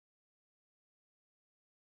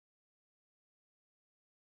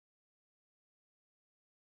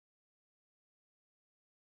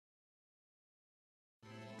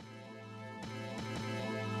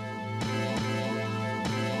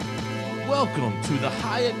Welcome to the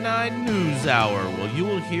High at 9 News Hour, where you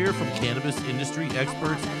will hear from cannabis industry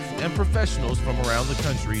experts and professionals from around the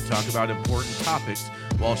country talk about important topics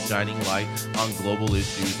while shining light on global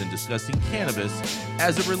issues and discussing cannabis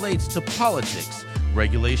as it relates to politics,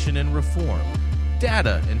 regulation and reform,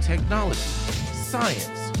 data and technology,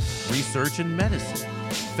 science, research and medicine,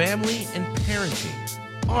 family and parenting,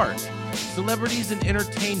 art, celebrities and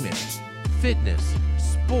entertainment, fitness,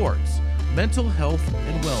 sports, mental health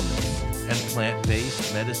and wellness, and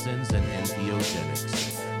plant-based medicines and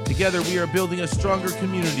entheogenics. Together, we are building a stronger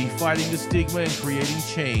community, fighting the stigma and creating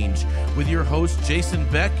change. With your hosts, Jason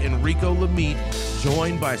Beck and Rico Lamitte,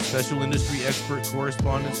 joined by special industry expert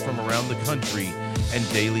correspondents from around the country, and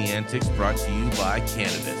daily antics brought to you by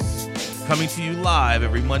Cannabis. Coming to you live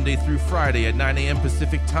every Monday through Friday at 9 a.m.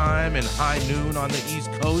 Pacific Time and high noon on the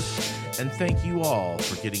East Coast. And thank you all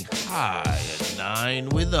for getting high at 9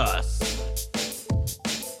 with us.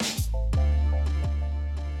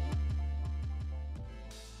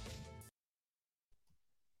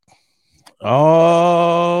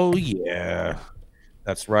 Oh, yeah.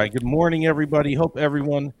 That's right. Good morning, everybody. Hope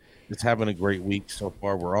everyone is having a great week so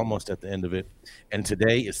far. We're almost at the end of it. And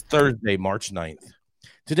today is Thursday, March 9th.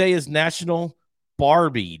 Today is National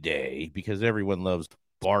Barbie Day because everyone loves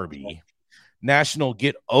Barbie. National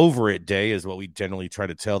Get Over It Day is what we generally try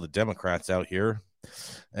to tell the Democrats out here.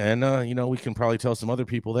 And, we can probably tell some other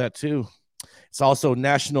people that too. It's also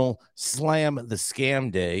National Slam the Scam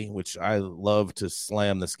Day, which I love to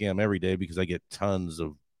slam the scam every day because I get tons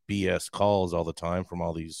of BS calls all the time from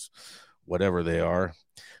all these whatever they are.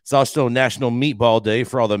 It's also National Meatball Day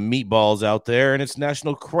for all the meatballs out there, and it's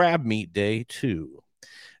National Crab Meat Day too.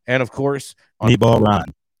 And, of course, Meatball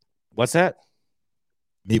Ron. What's that?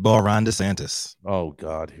 Meatball Ron DeSantis. Oh,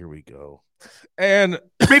 God, here we go. And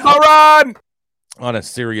Meatball Ron! On a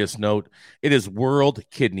serious note, it is World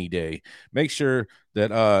Kidney Day. Make sure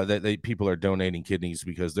that people are donating kidneys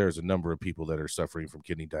because there's a number of people that are suffering from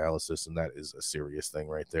kidney dialysis, and that is a serious thing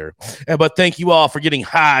right there. But thank you all for getting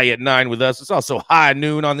high at 9 with us. It's also high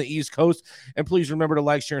noon on the East Coast. And please remember to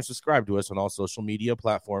like, share, and subscribe to us on all social media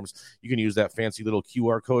platforms. You can use that fancy little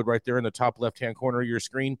QR code right there in the top left-hand corner of your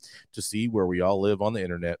screen to see where we all live on the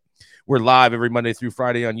internet. We're live every Monday through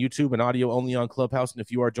Friday on YouTube and audio only on Clubhouse. And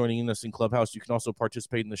if you are joining us in Clubhouse, you can also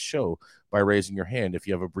participate in the show by raising your hand if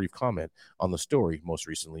you have a brief comment on the story most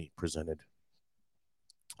recently presented.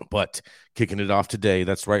 But kicking it off today,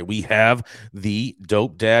 that's right, we have the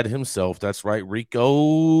dope dad himself. That's right, Rico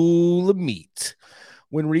Lamitte.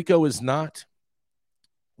 When Rico is not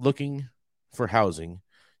looking for housing,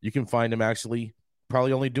 you can find him actually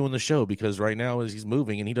probably only doing the show because right now as he's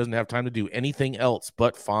moving and he doesn't have time to do anything else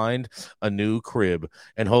but find a new crib,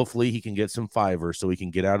 and hopefully he can get some Fiverr so he can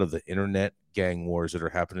get out of the internet gang wars that are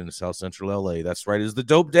happening in South Central LA. That's right, is the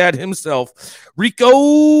dope dad himself, Rico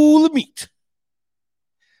Lamitte.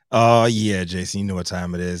 Oh yeah, Jason, you know what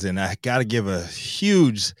time it is, and I gotta give a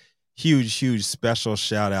huge special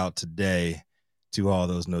shout out today to all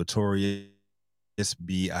those notorious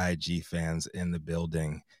BIG fans in the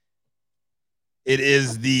building. It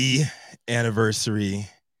is the anniversary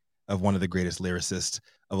of one of the greatest lyricists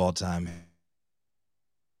of all time.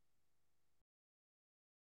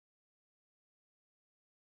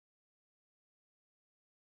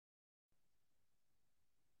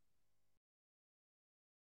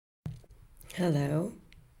 Hello.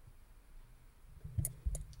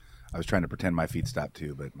 I was trying to pretend my feet stopped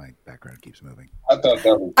too, but my background keeps moving.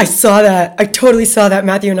 I saw that. I totally saw that,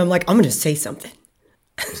 Matthew, and I'm like, I'm going to say something.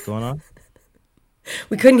 What's going on?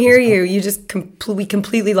 We couldn't hear you. You just we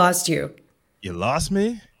completely lost you. You lost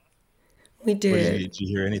me? We did. Did you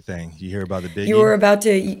hear anything? Did you hear about the biggie? You were about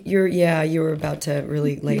to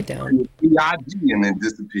really lay it down. And then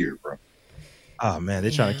disappear, bro. Oh man,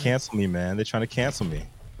 they're trying to cancel me, man. They're trying to cancel me.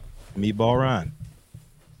 Meatball Ron.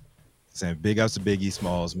 Saying big ups to Biggie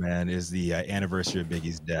Smalls, man. Is the anniversary of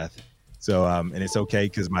Biggie's death. So, and it's okay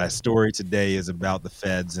because my story today is about the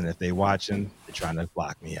feds, and if they watching, they're trying to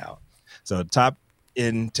block me out. So, top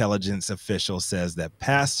intelligence official says that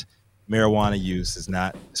past marijuana use is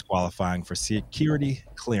not disqualifying for security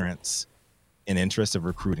clearance in interest of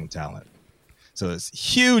recruiting talent. So, it's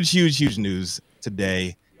huge news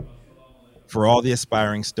today for all the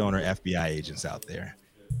aspiring stoner FBI agents out there.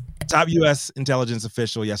 Top U.S. intelligence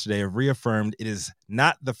official yesterday reaffirmed it is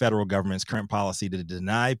not the federal government's current policy to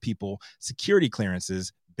deny people security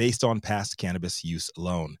clearances based on past cannabis use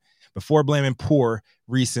alone, before blaming poor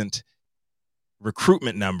recent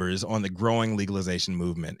recruitment numbers on the growing legalization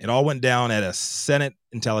movement. It all went down at a Senate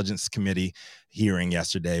Intelligence Committee hearing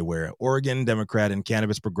yesterday where Oregon Democrat and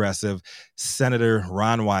cannabis progressive Senator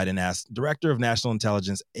Ron Wyden asked Director of National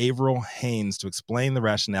Intelligence Avril Haines to explain the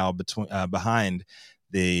rationale behind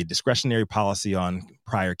the discretionary policy on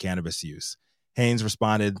prior cannabis use. Haines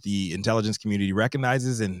responded, the intelligence community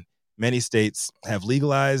recognizes and many states have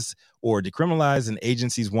legalized or decriminalized, and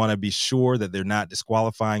agencies want to be sure that they're not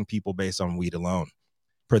disqualifying people based on weed alone.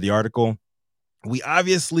 Per the article, we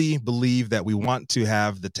obviously believe that we want to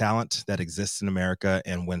have the talent that exists in America,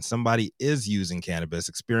 and when somebody is using cannabis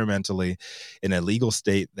experimentally in a legal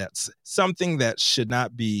state, that's something that should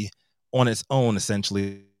not be on its own,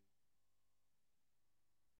 essentially.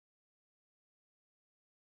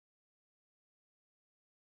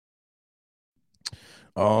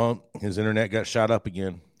 His internet got shot up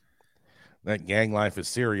again. That gang life is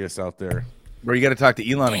serious out there. Bro, you got to talk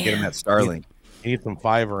to Elon and get him that Starlink. He needs some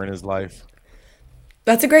fiber in his life.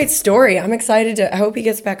 That's a great story. I'm excited I hope he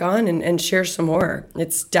gets back on and shares some more.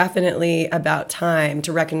 It's definitely about time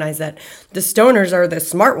to recognize that the stoners are the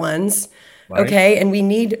smart ones. Right. Okay. And we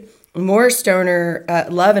need more stoner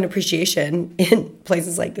love and appreciation in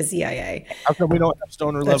places like the CIA. How come we don't have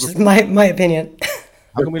stoner That's love? Just my opinion.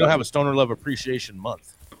 How come we don't have a stoner love appreciation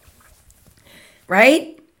month?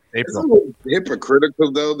 Right? It's a little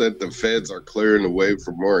hypocritical, though, that the feds are clearing the way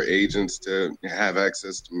for more agents to have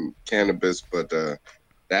access to cannabis, but the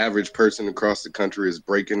average person across the country is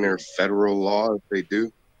breaking their federal law if they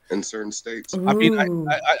do in certain states. I mean,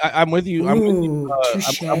 I'm with you. I'm with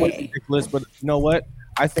you, Nicholas, but you know what?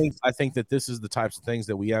 I think that this is the types of things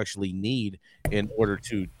that we actually need in order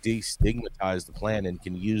to destigmatize the plan, and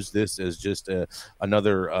can use this as just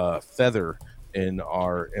another feather in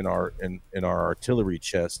our artillery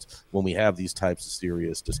chest when we have these types of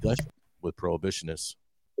serious discussions with prohibitionists.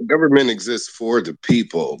 The government exists for the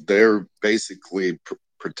people. They're basically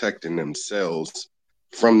protecting themselves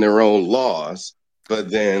from their own laws, but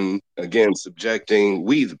then again subjecting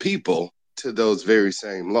we the people to those very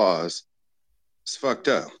same laws. It's fucked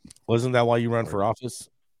up. Wasn't that why you run for office,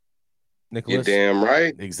 Nicholas? You're damn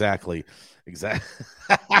right. Exactly. Exactly.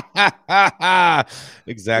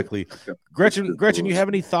 Gretchen, you have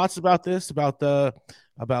any thoughts about this? About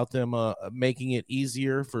them making it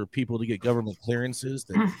easier for people to get government clearances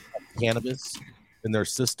that have cannabis in their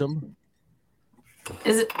system?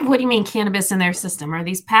 What do you mean cannabis in their system? Are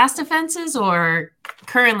these past offenses, or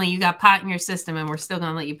currently you got pot in your system and we're still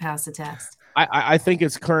going to let you pass the test? I think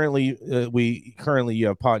it's currently you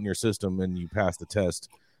have pot in your system and you pass the test.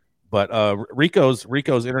 But Rico's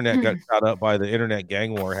internet got shot up by the internet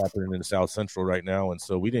gang war happening in South Central right now, and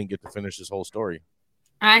so we didn't get to finish this whole story.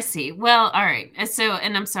 I see. Well, all right. So,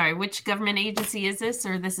 and I'm sorry, which government agency is this,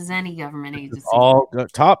 or this is any government agency?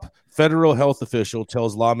 Top federal health official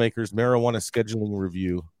tells lawmakers marijuana scheduling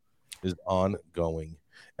review is ongoing,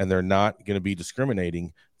 and they're not going to be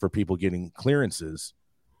discriminating for people getting clearances.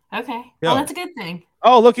 Okay. Well, that's a good thing.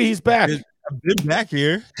 Oh, look, he's back. I've been back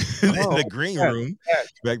here in the green room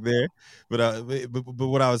back there. But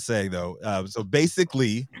what I was saying, though, so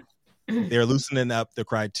basically they're loosening up the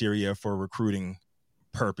criteria for recruiting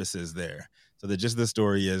purposes there. So the gist of the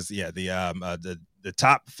story is, the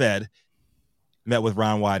top Fed met with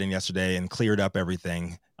Ron Wyden yesterday and cleared up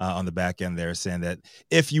everything on the back end there, saying that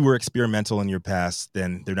if you were experimental in your past,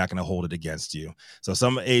 then they're not going to hold it against you. So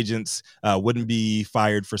some agents wouldn't be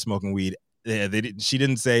fired for smoking weed. She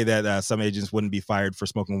didn't say that some agents wouldn't be fired for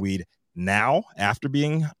smoking weed now after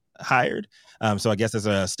being hired. So I guess that's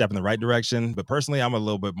a step in the right direction. But personally, I'm a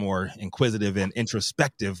little bit more inquisitive and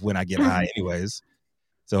introspective when I get high anyways.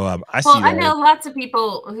 So I know lots of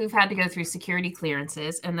people who've had to go through security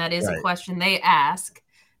clearances, and that is a question they ask,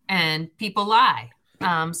 and people lie.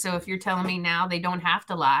 So if you're telling me now they don't have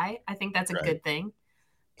to lie, I think that's a good thing.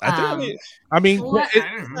 Technically,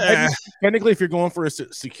 if you're going for a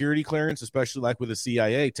security clearance, especially like with the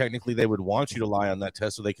CIA, technically they would want you to lie on that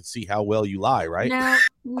test so they could see how well you lie, right?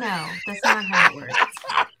 No, that's not how it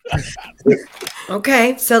works.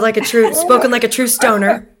 Okay, so spoken like a true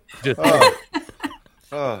stoner.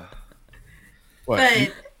 What?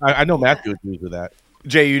 I know Matthew agrees with that.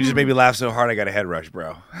 Jay, you just made me laugh so hard I got a head rush,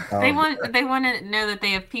 bro. They want to know that they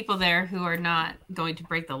have people there who are not going to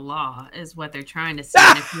break the law, is what they're trying to say.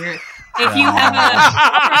 And if you have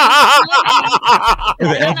the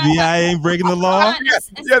FBI ain't breaking the law.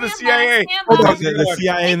 The CIA. The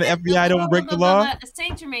CIA and the FBI don't break the law.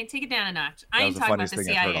 Saint Germain, take it down a notch. I ain't talking about the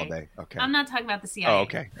CIA. Okay. I'm not talking about the CIA. Oh,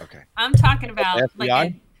 okay. I'm talking about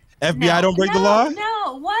FBI? FBI don't break the law?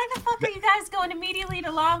 No, why the fuck are you guys going immediately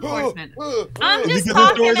to law enforcement? I'm Because just the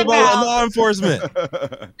talking story's about law enforcement.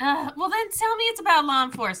 well, then tell me it's about law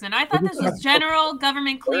enforcement. I thought this was general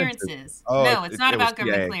government clearances. Oh, no, it's not about was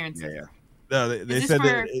government CIA. clearances. Yeah. No, they said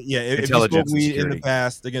that, if you Intelligence smoke and weed in the security.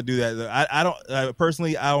 past, they're gonna do that. I don't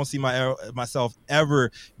personally. I don't see myself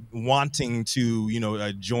ever wanting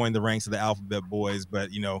to, join the ranks of the alphabet boys. But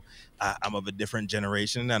I'm of a different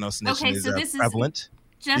generation. I know snitching is prevalent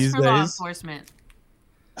Just these for days. law enforcement.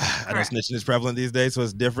 I know snitching is prevalent these days, so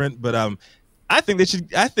it's different. But I think this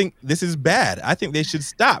is bad. I think they should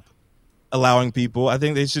stop allowing people. I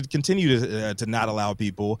think they should continue to not allow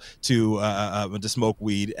people to smoke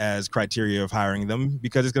weed as criteria of hiring them,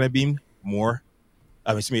 because it's going to be more.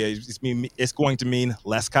 It's going to mean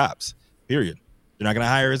less cops. Period. They're not going to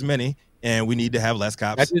hire as many, and we need to have less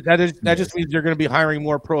cops. That just means you're going to be hiring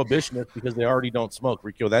more prohibitionists because they already don't smoke,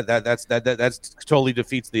 Rico. That's totally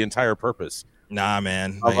defeats the entire purpose. Nah,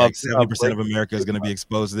 man. Like 70% of America is going to be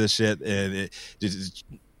exposed to this shit, and just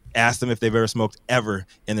ask them if they've ever smoked ever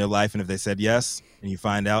in their life, and if they said yes and you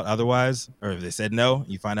find out otherwise, or if they said no and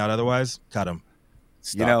you find out otherwise, cut them.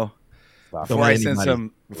 Stop. Before I send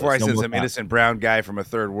some innocent brown guy from a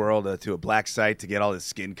third world to a black site to get all his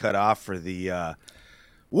skin cut off for the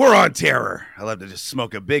war on terror, I love to just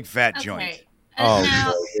smoke a big fat joint. Now,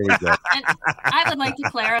 here we go. And I would like to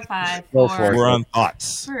clarify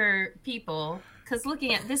for people, because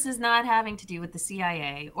looking at this is not having to do with the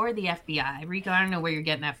CIA or the FBI. Rico, I don't know where you're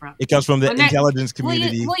getting that from. It comes from the intelligence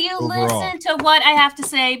community. Will you listen to what I have to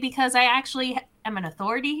say? Because I actually am an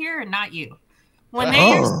authority here and not you. When they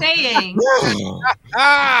are saying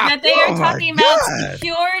that they are talking about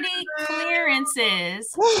security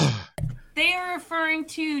clearances, they are referring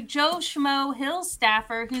to Joe Schmo Hill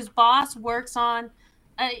staffer whose boss works on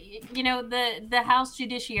the House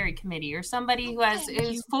Judiciary Committee, or somebody who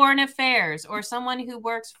is foreign affairs, or someone who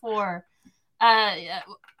works for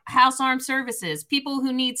House Armed Services, people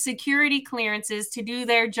who need security clearances to do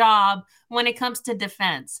their job when it comes to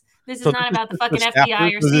defense. This is not about the fucking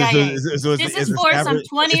FBI or CIA. This is for some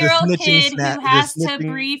 20-year-old kid who has to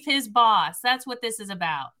brief his boss. That's what this is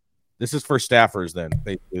about. This is for staffers, then,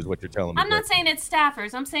 is what you're telling me. I'm not saying it's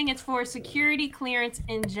staffers. I'm saying it's for security clearance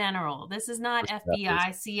in general. This is not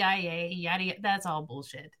FBI, CIA, yada yada. That's all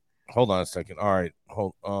bullshit. Hold on a second. All right.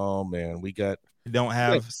 Oh, man. We don't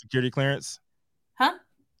have security clearance? Huh?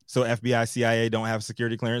 So FBI, CIA don't have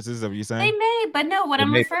security clearances? Is that what you're saying? They may, but no. What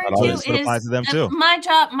I'm referring to is applies to them too. My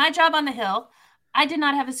job on the Hill. I did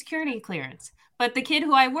not have a security clearance. But the kid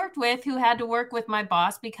who I worked with, who had to work with my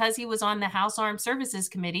boss because he was on the House Armed Services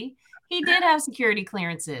Committee, he did have security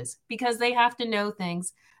clearances because they have to know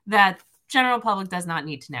things that general public does not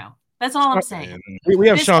need to know. That's all I'm saying. We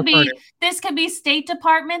have Sean. This could be State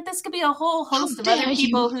Department. This could be a whole host of other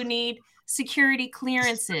people who need security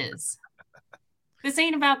clearances. This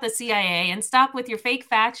ain't about the CIA. And stop with your fake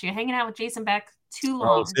facts. You're hanging out with Jason Beck too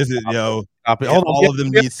long. Stop it. Hold on. All of them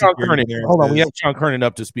need security clearances. Hold on. We have Sean Kernan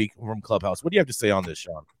up to speak from Clubhouse. What do you have to say on this,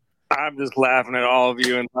 Sean? I'm just laughing at all of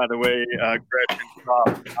you. And by the way, Gretchen,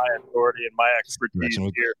 my authority and my expertise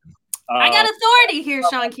here. I got authority here,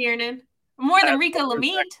 Sean Kiernan. More than Rico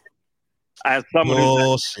Lamite. As someone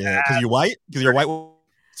bullshit. Because you're white? Because you're white?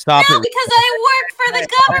 Stop no, it. because I work for the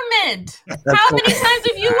government. How many times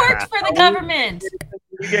have you worked for the government?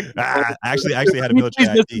 Actually had a military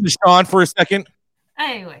ID. Sean, for a second.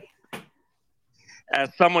 Anyway.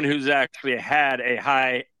 As someone who's actually had a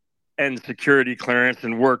high-end security clearance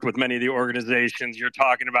and worked with many of the organizations you're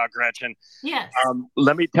talking about, Gretchen. Yes.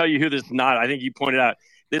 Let me tell you who this is not. I think you pointed out.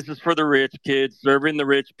 This is for the rich kids, serving the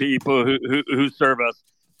rich people who serve us.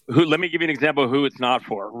 Let me give you an example of who it's not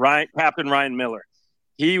for. Captain Ryan Miller.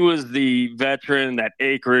 He was the veteran that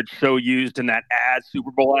Acreage so used in that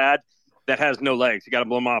Super Bowl ad that has no legs. You got to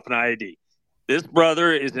blow him off an IED. This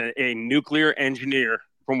brother is a nuclear engineer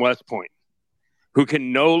from West Point who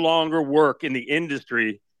can no longer work in the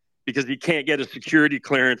industry because he can't get a security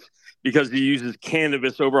clearance because he uses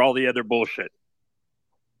cannabis over all the other bullshit.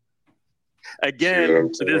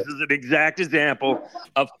 Again, this is an exact example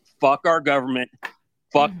of fuck our government,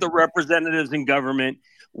 fuck the representatives in government.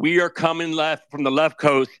 We are coming left from the left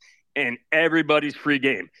coast, and everybody's free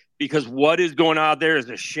game. Because what is going on out there is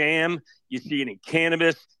a sham. You see it in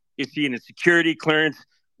cannabis. You see it in security clearance.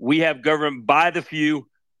 We have government by the few,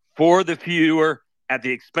 for the fewer, at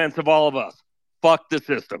the expense of all of us. Fuck the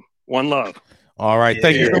system. One love. All right.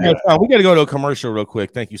 Thank you so much. We got to go to a commercial real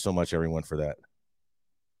quick. Thank you so much, everyone, for that.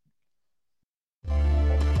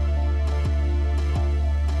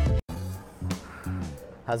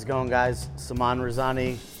 How's it going, guys? Saman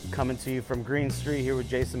Razani coming to you from Green Street here with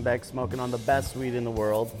Jason Beck, smoking on the best weed in the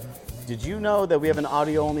world. Did you know that we have an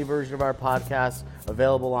audio-only version of our podcast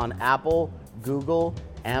available on Apple, Google,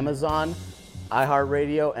 Amazon,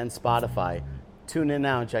 iHeartRadio, and Spotify? Tune in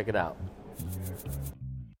now and check it out.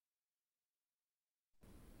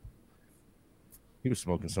 He was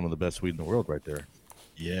smoking some of the best weed in the world right there.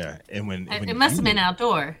 Yeah, and when it must have been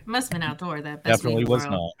outdoor. It must have been outdoor. That best definitely weed was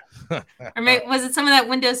world. not. Or maybe, was it some of that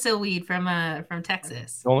windowsill weed from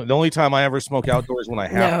Texas? The only time I ever smoke outdoors when I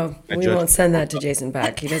have. No, we won't send that to Jason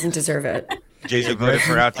Beck. He doesn't deserve it. Jason voted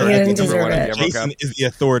for outdoor. He doesn't deserve it. Jason is the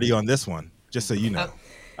authority on this one, just so you know.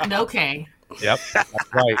 Okay. Yep,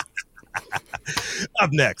 that's right.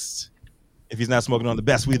 Up next, if he's not smoking on the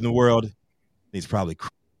best weed in the world, he's probably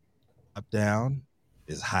up down,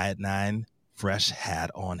 his high at 9 fresh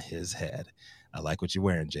hat on his head. I like what you're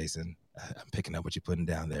wearing, Jason. I'm picking up what you're putting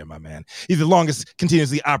down there, my man. He's the longest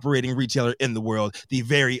continuously operating retailer in the world,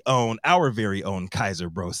 our very own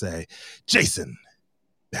Kaiser Brose, Jason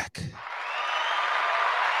Beck.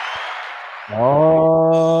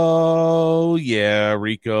 Oh, yeah,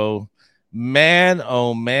 Rico. Man,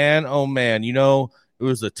 oh, man, oh, man. You know, it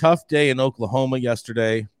was a tough day in Oklahoma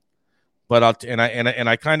yesterday. But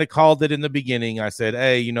I kind of called it in the beginning. I said,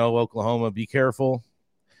 hey, you know, Oklahoma, be careful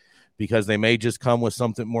because they may just come with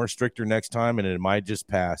something more stricter next time and it might just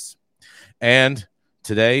pass. And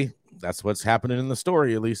today, that's what's happening in the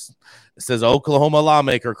story, at least. It says Oklahoma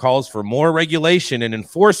lawmaker calls for more regulation and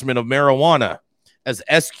enforcement of marijuana as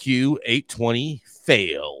SQ 820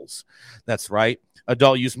 fails. That's right.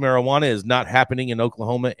 Adult use marijuana is not happening in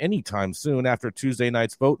Oklahoma anytime soon after Tuesday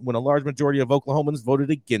night's vote when a large majority of Oklahomans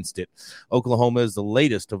voted against it. Oklahoma is the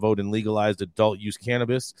latest to vote in legalized adult use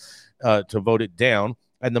cannabis, to vote it down,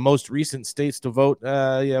 and the most recent states to vote,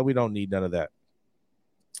 we don't need none of that.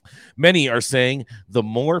 Many are saying the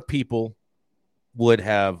more people would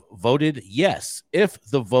have voted yes if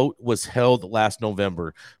the vote was held last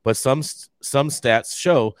November, but some stats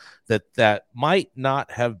show that might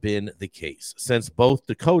not have been the case since both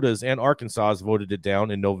Dakotas and Arkansas voted it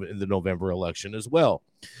down in the November election as well.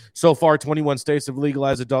 So far, 21 states have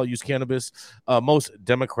legalized adult use cannabis, most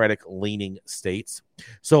Democratic-leaning states.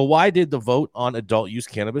 So why did the vote on adult use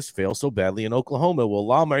cannabis fail so badly in Oklahoma? Well,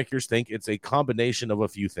 lawmakers think it's a combination of a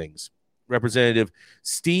few things. Representative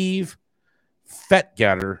Steve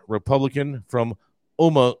Fetgatter, Republican from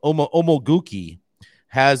Omoguki,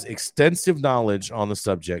 has extensive knowledge on the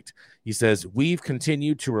subject. He says, we've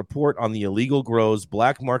continued to report on the illegal grows,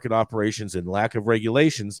 black market operations, and lack of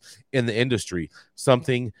regulations in the industry,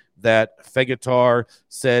 something that Fetgatter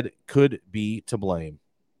said could be to blame.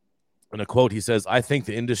 In a quote, he says, I think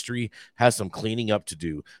the industry has some cleaning up to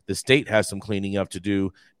do. The state has some cleaning up to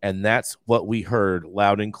do, and that's what we heard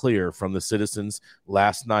loud and clear from the citizens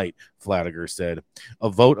last night, Flanagan said. A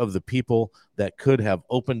vote of the people that could have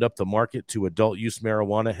opened up the market to adult use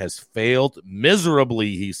marijuana has failed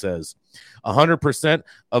miserably, he says. 100%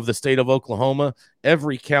 of the state of Oklahoma,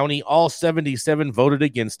 every county, all 77 voted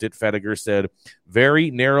against it, Fettiger said.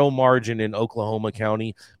 Very narrow margin in Oklahoma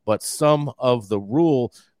County, but some of the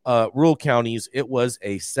rural counties, it was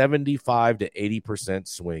a 75 to 80%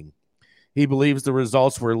 swing. He believes the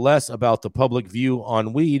results were less about the public view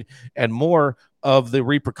on weed and more of the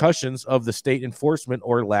repercussions of the state enforcement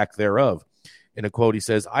or lack thereof. In a quote, he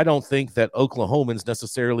says, I don't think that Oklahomans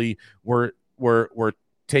necessarily were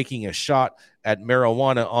taking a shot at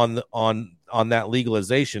marijuana on that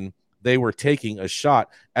legalization. They were taking a shot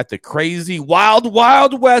at the crazy, wild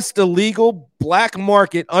west illegal black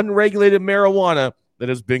market, unregulated marijuana that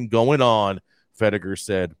has been going on, Fettiger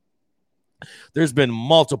said. There's been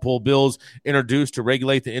multiple bills introduced to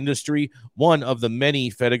regulate the industry. One of the many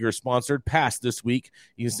Fettiger sponsored passed this week.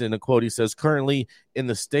 He's in a quote. He says, currently in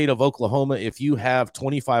the state of Oklahoma, if you have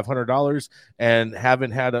 $2,500 and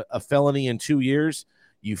haven't had a felony in 2 years,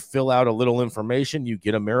 you fill out a little information, you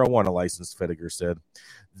get a marijuana license, Fettiger said.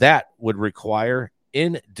 That would require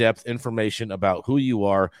in-depth information about who you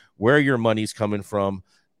are, where your money's coming from,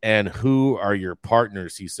 and who are your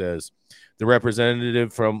partners, he says. The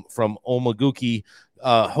representative from Omoguki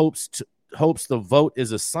hopes the vote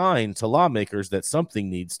is a sign to lawmakers that something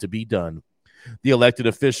needs to be done. The elected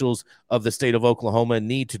officials of the state of Oklahoma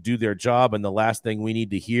need to do their job, and the last thing we need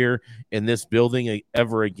to hear in this building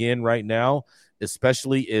ever again right now,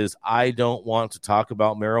 especially, is I don't want to talk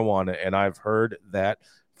about marijuana, and I've heard that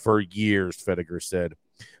for years, Fettiger said.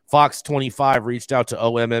 Fox 25 reached out to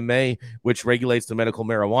OMMA, which regulates the medical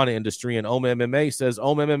marijuana industry, and OMMA says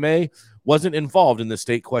OMMA wasn't involved in the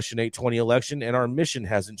state Question 820 election, and our mission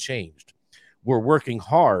hasn't changed. We're working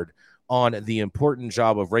hard on the important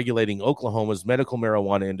job of regulating Oklahoma's medical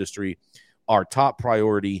marijuana industry, our top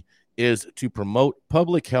priority is to promote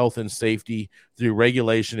public health and safety through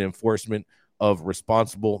regulation and enforcement of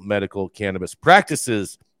responsible medical cannabis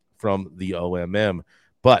practices from the OMM.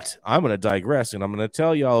 But I'm going to digress, and I'm going to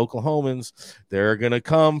tell y'all, Oklahomans, they're going to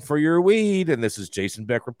come for your weed. And this is Jason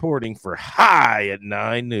Beck reporting for High at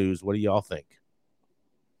 9 News. What do y'all think?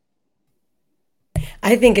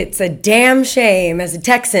 I think it's a damn shame, as a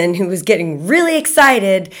Texan who was getting really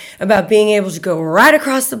excited about being able to go right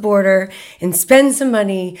across the border and spend some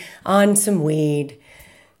money on some weed,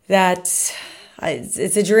 that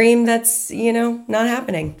it's a dream that's, not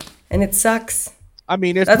happening. And it sucks. I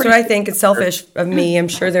mean, that's what I think. It's selfish of me. I'm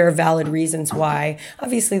sure there are valid reasons why.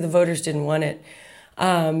 Obviously, the voters didn't want it.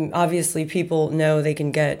 Obviously, people know they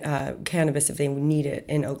can get cannabis if they need it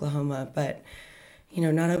in Oklahoma, but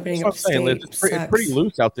not opening up state it's pretty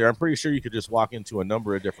loose out there. I'm pretty sure you could just walk into a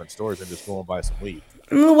number of different stores and just go and buy some weed.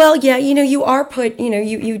 Well, yeah, you are put,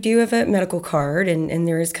 you do have a medical card, and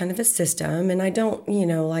there is kind of a system, and I don't,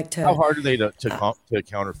 like to. How hard are they to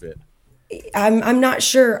counterfeit? I'm not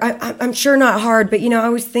sure. I'm sure not hard, but I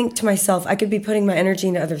always think to myself, I could be putting my energy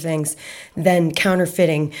into other things than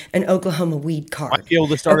counterfeiting an Oklahoma weed card. Might be able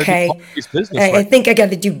to start a business. I think I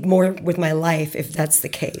got to do more with my life if that's the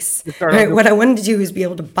case. Right? What I wanted to do is be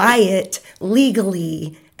able to buy it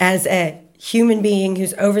legally as a human being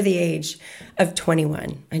who's over the age of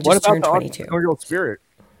 21. I just turned 22. What about the entrepreneurial spirit,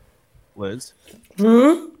 Liz?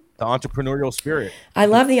 The entrepreneurial spirit. I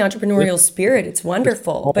love the entrepreneurial spirit. It's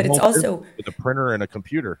wonderful, but it's also with a printer and a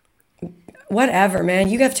computer. Whatever, man.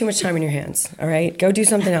 You have too much time in your hands. All right, go do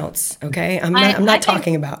something else. Okay, I'm not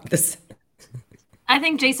talking about this. I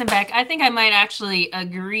think Jason Beck. I think I might actually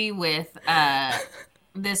agree with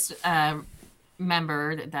this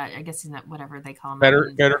member that I guess he's not whatever they call him.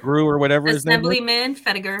 Fettergrew or whatever his name is. Assemblyman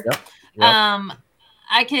Fettiger. Yep.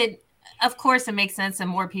 I could. Of course, it makes sense, and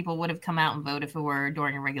more people would have come out and voted if it were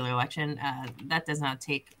during a regular election. That does not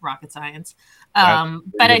take rocket science.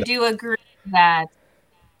 But I do agree that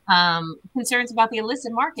concerns about the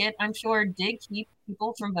illicit market, I'm sure, did keep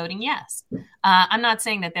people from voting yes. I'm not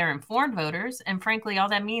saying that they're informed voters, and frankly, all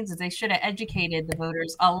that means is they should have educated the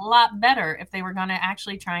voters a lot better if they were going to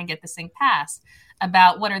actually try and get this thing passed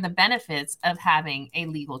about what are the benefits of having a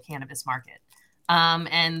legal cannabis market.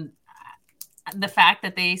 And the fact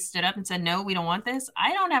that they stood up and said, no, we don't want this,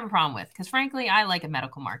 I don't have a problem with, because frankly, I like a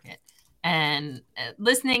medical market. And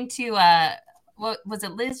listening to, what was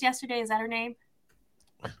it, Liz yesterday? Is that her name?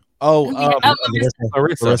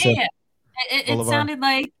 Larissa. Yeah. It sounded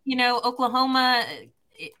like, Oklahoma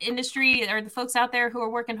industry or the folks out there who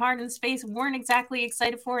are working hard in the space weren't exactly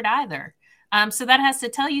excited for it either. So that has to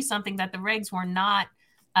tell you something, that the regs were not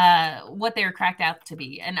what they were cracked out to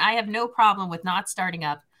be. And I have no problem with not starting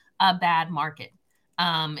up a bad market.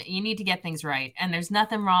 You need to get things right. And there's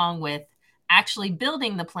nothing wrong with actually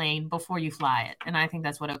building the plane before you fly it. And I think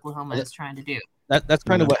that's what Oklahoma is trying to do. That's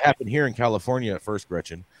kind of what happened here in California at first,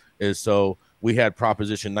 Gretchen, is so we had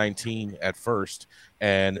Proposition 19 at first,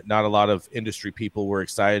 and not a lot of industry people were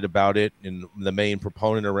excited about it. And the main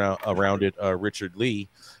proponent around it, Richard Lee,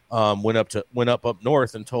 went up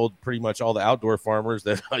north and told pretty much all the outdoor farmers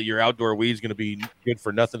that your outdoor weed is going to be good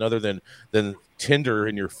for nothing other than tinder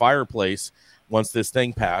in your fireplace once this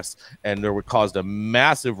thing passed. And there caused a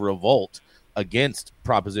massive revolt against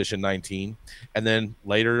Proposition 19. And then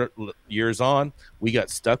later years on, we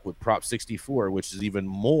got stuck with Prop 64, which is even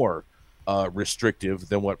more restrictive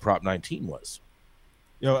than what Prop 19 was.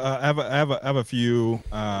 I have a few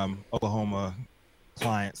Oklahoma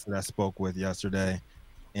clients that I spoke with yesterday,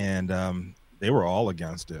 and they were all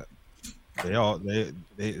against it.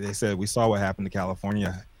 They said, we saw what happened to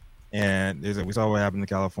California, and they said, we saw what happened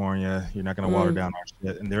to California. You're not going to water down our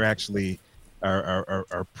shit. And they're actually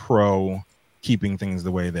are pro keeping things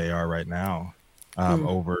the way they are right now,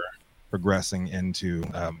 over progressing into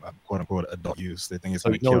quote unquote adult use. They think it's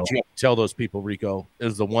going to kill. What you have to tell those people, Rico,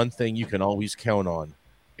 is the one thing you can always count on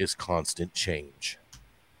is constant change.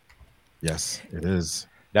 Yes, it is.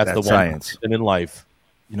 That's the science in life.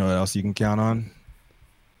 You know what else you can count on?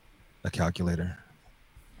 A calculator.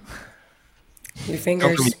 Your fingers.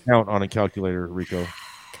 Don't really count on a calculator, Rico.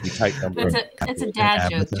 It's a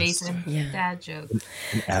dad joke, Jason. Yeah. Dad joke.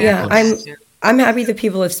 Yeah, I'm happy that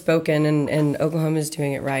people have spoken and Oklahoma is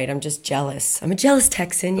doing it right. I'm just jealous. I'm a jealous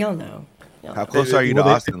Texan. Y'all know. How close are you to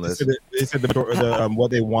Austin, Liz? They said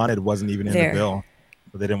what they wanted wasn't even in the bill,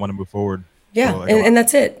 but they didn't want to move forward. Yeah, so, and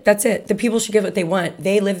that's it. That's it. The people should get what they want.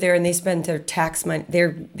 They live there and they spend their tax money.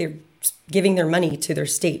 They're giving their money to their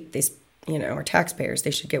state. They or taxpayers.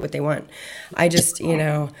 They should get what they want. I just,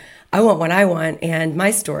 I want what I want, and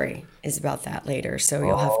my story is about that later. So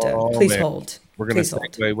you'll have to please hold. We're gonna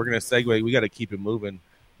segue. We're gonna segue. We got to keep it moving.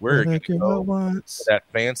 We're gonna go to that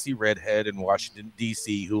fancy redhead in Washington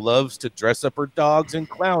D.C. who loves to dress up her dogs in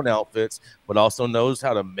clown outfits, but also knows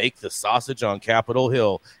how to make the sausage on Capitol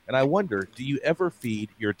Hill. And I wonder, do you ever feed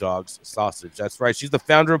your dogs sausage? That's right. She's the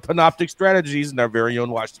founder of Panoptic Strategies and our very own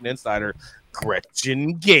Washington insider,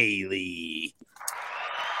 Gretchen Gailey.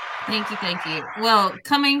 Thank you. Well,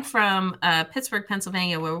 coming from Pittsburgh,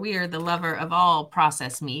 Pennsylvania, where we are the lover of all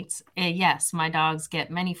processed meats, yes, my dogs get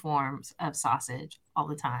many forms of sausage all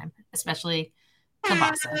the time, especially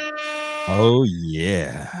kielbasa. Oh,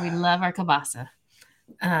 yeah. We love our kielbasa.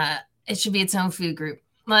 It should be its own food group.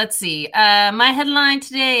 Let's see. My headline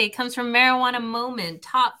today comes from Marijuana Moment.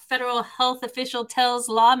 Top federal health official tells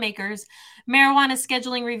lawmakers marijuana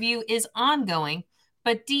scheduling review is ongoing,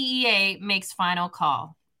 but DEA makes final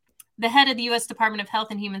call. The head of the U.S. Department of Health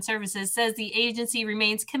and Human Services says the agency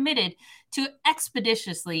remains committed to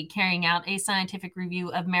expeditiously carrying out a scientific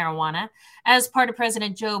review of marijuana as part of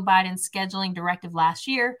President Joe Biden's scheduling directive last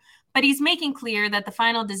year, but he's making clear that the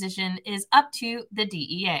final decision is up to the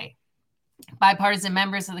DEA. Bipartisan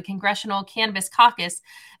members of the Congressional Cannabis Caucus,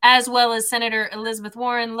 as well as Senator Elizabeth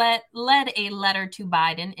Warren, led a letter to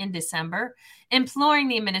Biden in December, imploring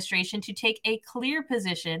the administration to take a clear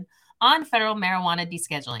position on federal marijuana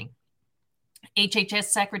descheduling. HHS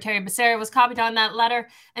Secretary Becerra was copied on that letter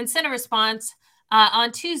and sent a response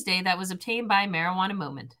on Tuesday that was obtained by Marijuana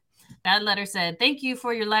Moment. That letter said, "Thank you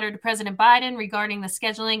for your letter to President Biden regarding the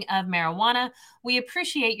scheduling of marijuana. We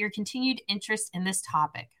appreciate your continued interest in this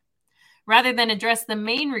topic." Rather than address the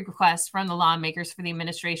main request from the lawmakers for the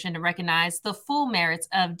administration to recognize the full merits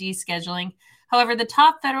of descheduling, however, the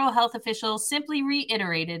top federal health official simply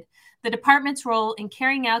reiterated the department's role in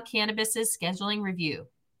carrying out cannabis's scheduling review.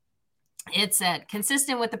 It said,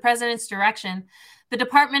 consistent with the president's direction, the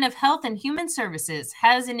Department of Health and Human Services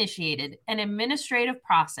has initiated an administrative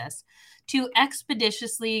process to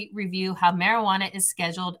expeditiously review how marijuana is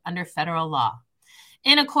scheduled under federal law.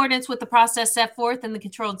 In accordance with the process set forth in the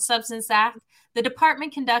Controlled Substance Act, the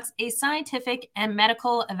department conducts a scientific and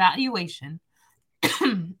medical evaluation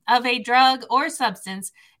of a drug or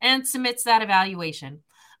substance and submits that evaluation,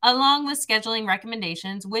 along with scheduling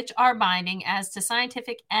recommendations, which are binding as to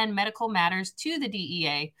scientific and medical matters to the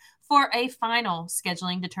DEA for a final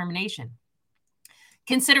scheduling determination.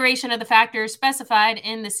 Consideration of the factors specified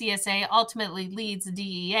in the CSA ultimately leads the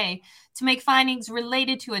DEA to make findings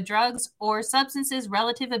related to a drug's or substance's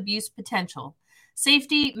relative abuse potential,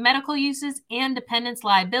 safety, medical uses, and dependence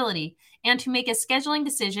liability, and to make a scheduling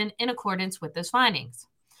decision in accordance with those findings.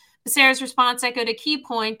 Becerra's response echoed a key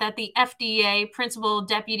point that the FDA Principal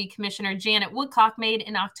Deputy Commissioner Janet Woodcock made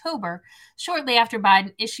in October, shortly after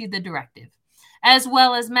Biden issued the directive, as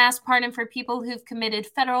well as mass pardon for people who've committed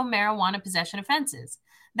federal marijuana possession offenses.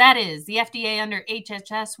 That is, the FDA under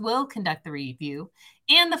HHS will conduct the review,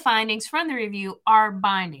 and the findings from the review are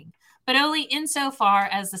binding, but only insofar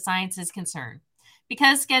as the science is concerned.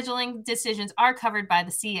 Because scheduling decisions are covered by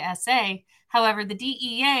the CSA, however, the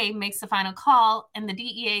DEA makes the final call, and the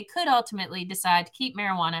DEA could ultimately decide to keep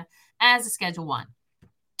marijuana as a Schedule 1.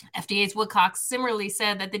 FDA's Woodcock similarly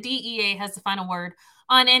said that the DEA has the final word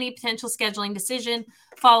on any potential scheduling decision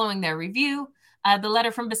following their review. The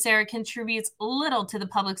letter from Becerra contributes little to the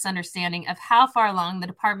public's understanding of how far along the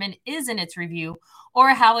department is in its review or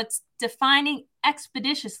how it's defining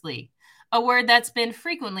expeditiously, a word that's been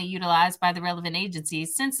frequently utilized by the relevant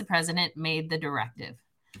agencies since the president made the directive.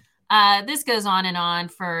 This goes on and on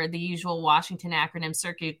for the usual Washington acronym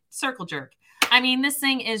circle jerk. I mean, this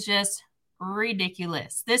thing is just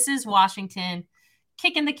ridiculous. This is Washington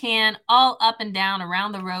kicking the can all up and down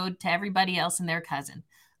around the road to everybody else and their cousin.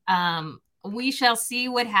 We shall see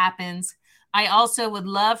what happens. I also would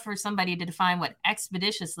love for somebody to define what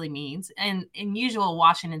expeditiously means. And in usual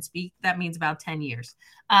Washington speak, that means about 10 years.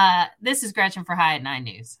 This is Gretchen for High at 9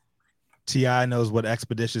 News. T.I. knows what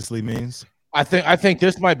expeditiously means. I think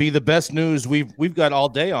this might be the best news we've got all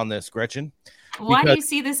day on this, Gretchen. Why do you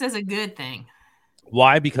see this as a good thing?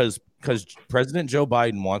 Why? Because President Joe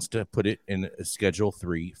Biden wants to put it in a Schedule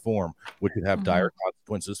 3 form, which would have dire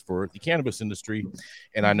consequences for the cannabis industry.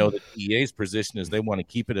 And I know that DEA's position is they want to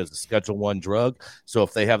keep it as a Schedule 1 drug. So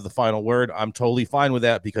if they have the final word, I'm totally fine with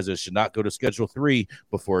that because it should not go to Schedule 3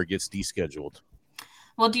 before it gets descheduled.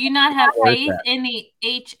 Well, do you not have faith in the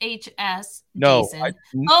HHS? No. Jason?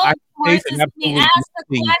 Hold your horses. Let me ask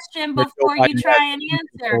the question before you try and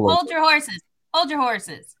answer. Hold your horses. Hold your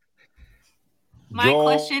horses. My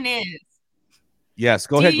question is, yes,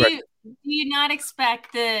 go ahead, Do you not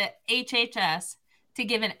expect the HHS to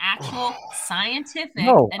give an actual scientific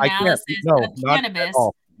analysis of cannabis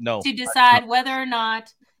to decide whether or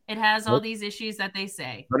not it has all these issues that they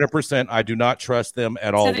say? 100%. I do not trust them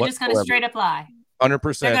at all. So they're just going to straight up lie.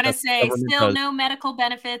 100%. They're going to say still no medical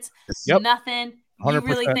benefits, nothing. 100%. You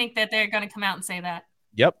really think that they're going to come out and say that?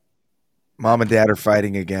 Yep. Mom and dad are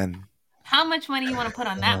fighting again. How much money you want to put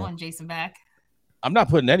on that one, Jason Beck? I'm not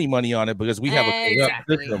putting any money on it because we have a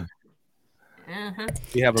system.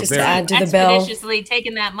 We have just add to the bill. Expeditiously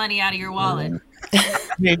taking that money out of your wallet. I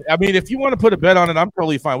mean, if you want to put a bet on it, I'm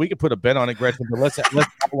totally fine. We could put a bet on it, Gretchen, but let's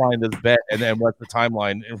outline this bet and then what's the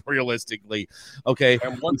timeline realistically. Okay,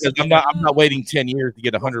 because I'm not waiting 10 years to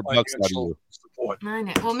get $100 out of you. I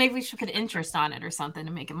know. Well, maybe we should put interest on it or something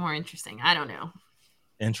to make it more interesting. I don't know.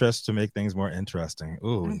 Interest to make things more interesting.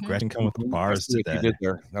 Ooh, Gretchen come with the bars today.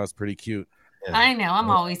 That was pretty cute. Yeah. I know.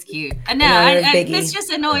 I'm always cute. No, this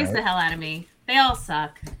just annoys the hell out of me. They all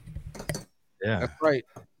suck. Yeah, that's right.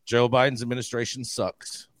 Joe Biden's administration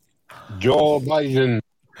sucks. Joe Biden.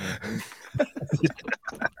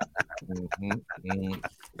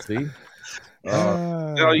 See? Is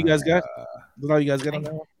that all you guys got? Is that all you guys got on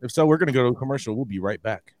that one? If so, we're going to go to a commercial. We'll be right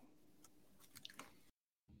back.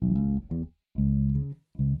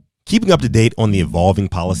 Keeping up to date on the evolving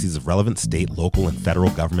policies of relevant state, local, and federal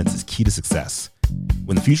governments is key to success.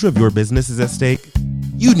 When the future of your business is at stake,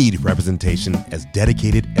 you need representation as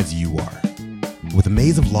dedicated as you are. With a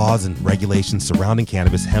maze of laws and regulations surrounding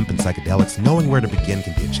cannabis, hemp, and psychedelics, knowing where to begin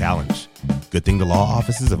can be a challenge. Good Thing the Law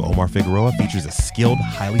offices of Omar Figueroa features a skilled,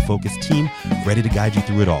 highly focused team ready to guide you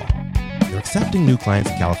through it all. They're accepting new clients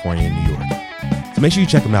in California and New York. So make sure you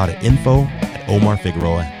check them out at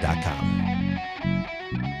info@omarfigueroa.com.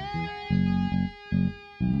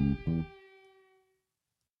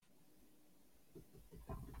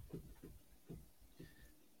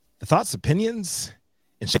 The thoughts, opinions,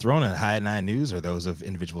 and shit thrown at High 9 News are those of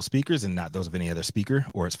individual speakers and not those of any other speaker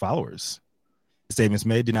or its followers. The statements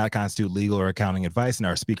made do not constitute legal or accounting advice, and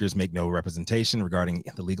our speakers make no representation regarding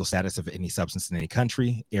the legal status of any substance in any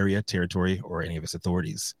country, area, territory, or any of its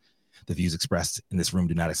authorities. The views expressed in this room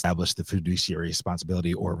do not establish the fiduciary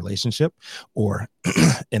responsibility or relationship,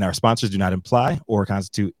 and our sponsors do not imply or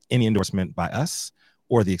constitute any endorsement by us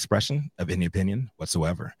or the expression of any opinion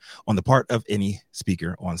whatsoever on the part of any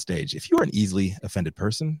speaker on stage. If you are an easily offended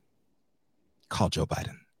person, call Joe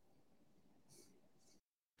Biden.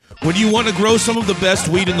 When you want to grow some of the best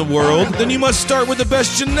weed in the world, then you must start with the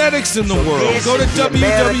best genetics in the world. Go to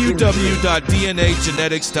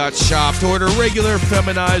www.dnagenetics.shop to order regular,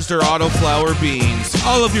 feminized, or autoflower beans.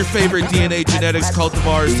 All of your favorite DNA genetics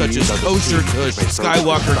cultivars such as Kosher Kush,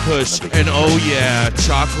 Skywalker Kush, and oh yeah,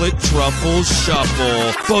 Chocolate Truffle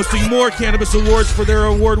Shuffle. Boasting more cannabis awards for their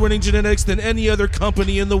award-winning genetics than any other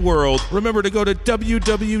company in the world. Remember to go to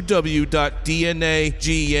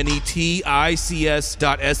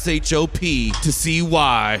www.dnagenetics.shop to see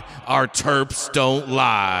why our terps don't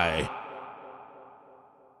lie.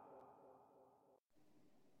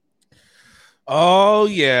 Oh,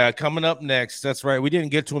 yeah. Coming up next. That's right. We didn't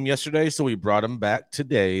get to him yesterday, so we brought him back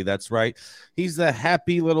today. That's right. He's the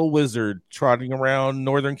happy little wizard trotting around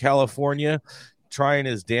Northern California, trying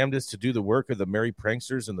his damnedest to do the work of the Merry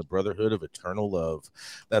Pranksters and the Brotherhood of Eternal Love.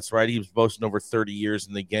 That's right. He was boasting over 30 years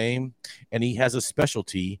in the game, and he has a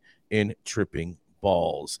specialty in tripping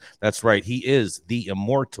balls. That's right. He is the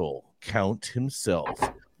immortal Count himself,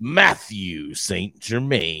 Matthew St.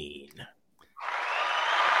 Germain.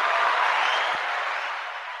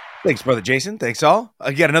 Thanks, Brother Jason. Thanks, all.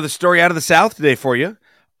 I got another story out of the South today for you.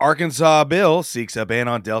 Arkansas bill seeks a ban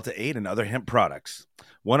on Delta-8 and other hemp products.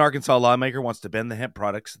 One Arkansas lawmaker wants to ban the hemp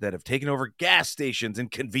products that have taken over gas stations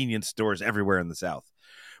and convenience stores everywhere in the South.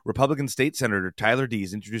 Republican State Senator Tyler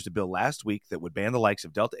Dees introduced a bill last week that would ban the likes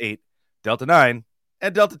of Delta-8, Delta-9,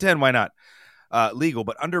 and Delta-10, why not? Legal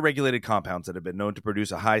but underregulated compounds that have been known to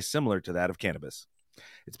produce a high similar to that of cannabis.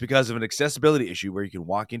 It's because of an accessibility issue where you can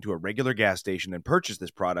walk into a regular gas station and purchase this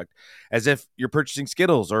product as if you're purchasing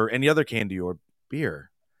Skittles or any other candy or beer.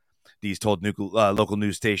 These told local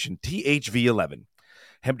news station THV11.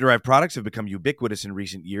 Hemp-derived products have become ubiquitous in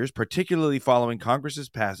recent years, particularly following Congress's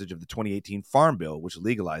passage of the 2018 Farm Bill, which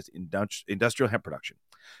legalized industrial hemp production.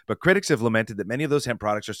 But critics have lamented that many of those hemp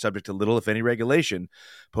products are subject to little, if any, regulation,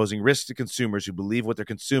 posing risks to consumers who believe what they're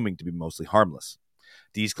consuming to be mostly harmless.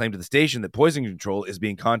 Dees claimed to the station that Poison Control is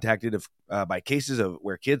being contacted by cases of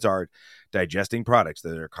where kids are digesting products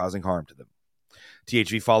that are causing harm to them.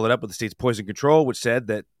 THV followed up with the state's Poison Control, which said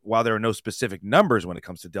that while there are no specific numbers when it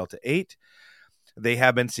comes to Delta-8, they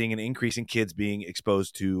have been seeing an increase in kids being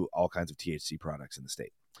exposed to all kinds of THC products in the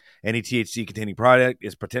state. Any THC containing product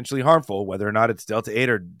is potentially harmful, whether or not it's Delta 8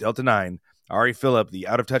 or Delta 9. Ari Phillip, the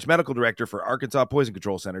out-of-touch medical director for Arkansas Poison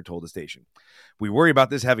Control Center, told the station. We worry about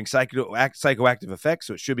this having psychoactive effects,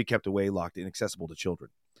 so it should be kept away, locked, inaccessible to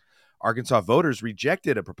children. Arkansas voters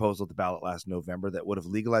rejected a proposal at the ballot last November that would have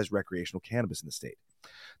legalized recreational cannabis in the state.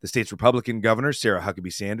 The state's Republican governor, Sarah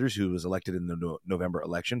Huckabee Sanders, who was elected in the November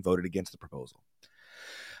election, voted against the proposal.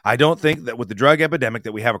 I don't think that with the drug epidemic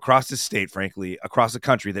that we have across the state, frankly, across the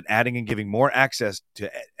country, that adding and giving more access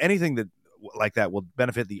to anything that like that will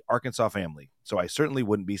benefit the Arkansas family. So I certainly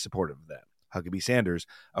wouldn't be supportive of that. Huckabee Sanders,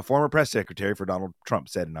 a former press secretary for Donald Trump,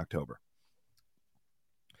 said in October.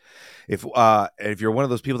 If you're one of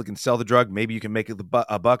those people that can sell the drug, maybe you can make a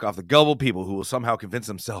buck off the gullible people who will somehow convince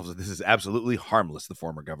themselves that this is absolutely harmless, the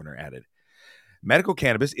former governor added. Medical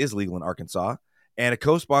cannabis is legal in Arkansas, and a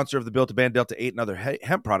co-sponsor of the bill to ban Delta 8 and other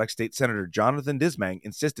hemp products, State Senator Jonathan Dismang,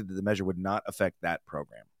 insisted that the measure would not affect that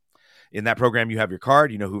program. In that program, you have your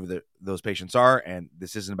card, you know who those patients are, and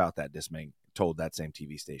this isn't about that, Dismang told that same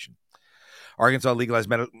TV station. Arkansas legalized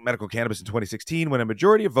medical cannabis in 2016 when a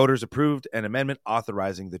majority of voters approved an amendment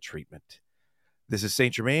authorizing the treatment. This is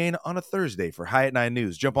St. Germain on a Thursday for High at 9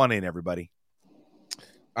 News. Jump on in, everybody.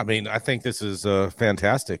 I mean, I think this is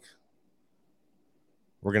fantastic.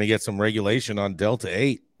 We're going to get some regulation on Delta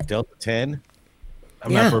 8, Delta 10.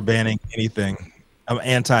 I'm not for banning anything. I'm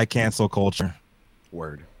anti-cancel culture.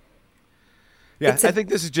 Word. Yeah, I think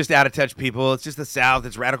this is just out of touch people. It's just the South.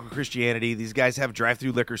 It's radical Christianity. These guys have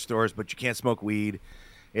drive-through liquor stores, but you can't smoke weed.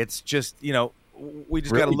 It's just, we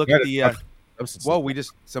just got to look at the. We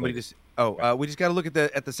just got to look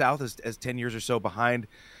at the South as 10 years or so behind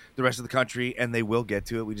the rest of the country, and they will get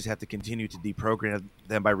to it. We just have to continue to deprogram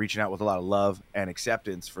them by reaching out with a lot of love and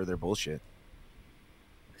acceptance for their bullshit.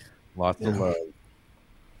 Lots of love.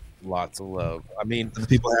 Lots of love. I mean,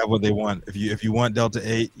 people have what they want. If you want Delta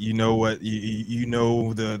 8, you know what you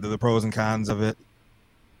know the pros and cons of it.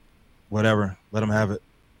 Whatever, let them have it.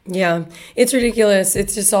 Yeah, it's ridiculous.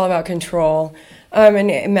 It's just all about control.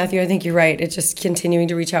 And Matthew, I think you're right. It's just continuing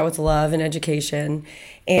to reach out with love and education,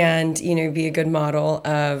 and be a good model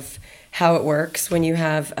of how it works when you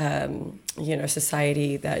have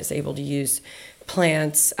society that is able to use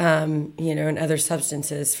plants, and other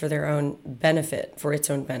substances for their own benefit, for its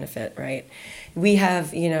own benefit, right? We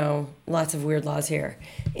have, lots of weird laws here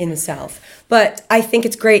in the South. But I think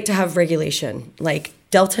it's great to have regulation, like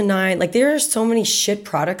Delta 9. Like, there are so many shit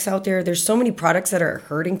products out there. There's so many products that are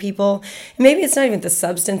hurting people. And maybe it's not even the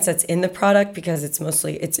substance that's in the product, because it's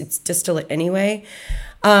mostly, it's distillate anyway.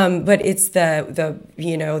 But it's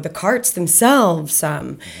the carts themselves,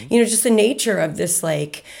 just the nature of this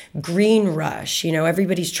like green rush.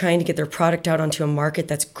 Everybody's trying to get their product out onto a market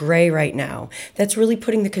that's gray right now. That's really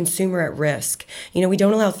putting the consumer at risk. We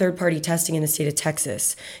don't allow third-party testing in the state of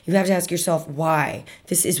Texas. You have to ask yourself why.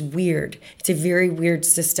 This is weird. It's a very weird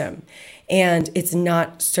system. And it's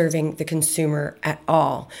not serving the consumer at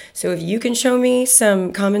all. So if you can show me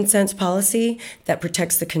some common sense policy that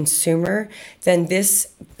protects the consumer, then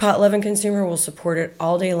this pot-loving consumer will support it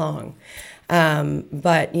all day long.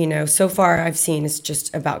 But so far I've seen it's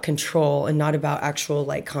just about control and not about actual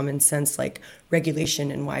like common sense, like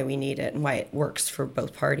regulation and why we need it and why it works for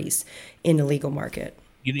both parties in the legal market.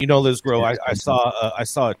 Liz Grow, I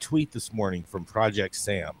saw a tweet this morning from Project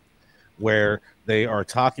Sam, where they are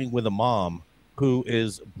talking with a mom who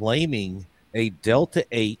is blaming a Delta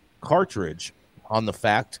 8 cartridge on the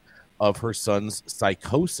fact of her son's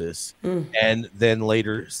psychosis and then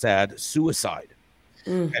later sad suicide.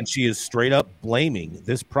 And she is straight up blaming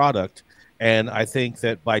this product. And I think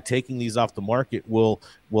that by taking these off the market will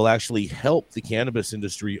actually help the cannabis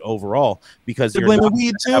industry overall, because they're blaming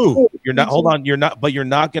weed too. You're not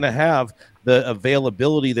going to have the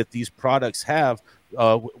availability that these products have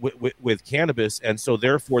with cannabis, and so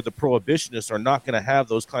therefore the prohibitionists are not going to have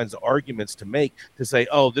those kinds of arguments to make to say,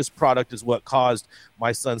 oh, this product is what caused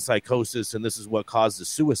my son's psychosis and this is what caused the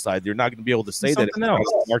suicide. They're not going to be able to say that in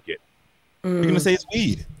the market. You're going to say it's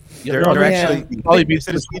weed. They're actually probably be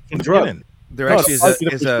weed from drugs. There actually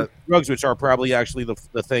is a drugs, which are probably actually the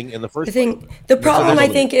thing in the first place. The problem I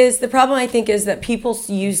think is that people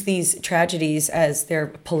use these tragedies as their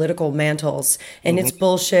political mantles, and it's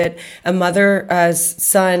bullshit. A mother's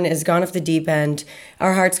son has gone off the deep end.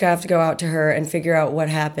 Our hearts have to go out to her and figure out what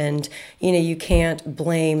happened. You can't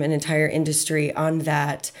blame an entire industry on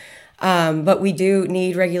that. But we do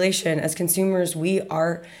need regulation as consumers. We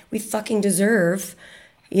fucking deserve,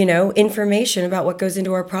 information about what goes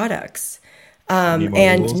into our products.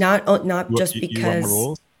 And not just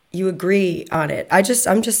because you agree on it. I'm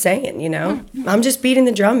just saying, I'm just beating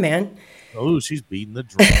the drum, man. Oh, she's beating the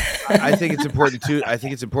drum. I think it's important too. I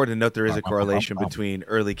think it's important to note there is a correlation between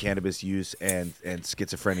early cannabis use and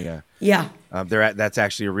schizophrenia. Yeah. That's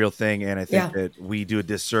actually a real thing, and I think that we do a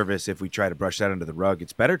disservice if we try to brush that under the rug.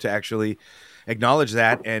 It's better to actually acknowledge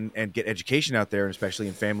that and get education out there, especially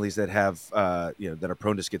in families that have that are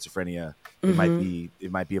prone to schizophrenia. It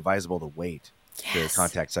might be advisable to wait to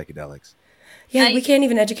contact psychedelics. Yeah, we can't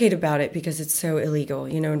even educate about it because it's so illegal,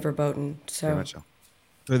 in verboten. So. Very much so.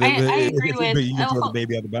 I agree with. You can throw the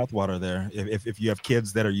baby out the bathwater there. If you have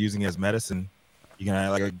kids that are using it as medicine, you can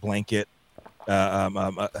like a blanket,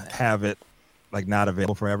 have it like not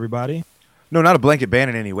available for everybody. No, not a blanket ban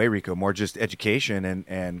in any way, Rico. More just education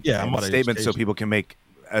and statements so people can make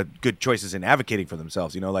good choices in advocating for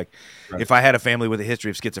themselves. If I had a family with a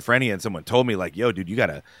history of schizophrenia and someone told me like, yo, dude, you got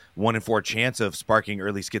a 1 in 4 chance of sparking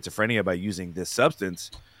early schizophrenia by using this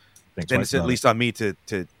substance, then it's at least on me to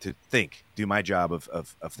do my job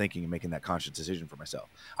of thinking and making that conscious decision for myself.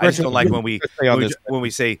 I just don't like when we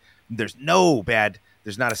say there's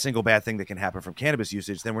not a single bad thing that can happen from cannabis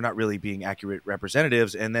usage, then we're not really being accurate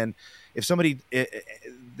representatives. And then if somebody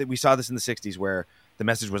we saw this in the 60s where the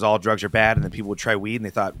message was all drugs are bad, and then people would try weed and they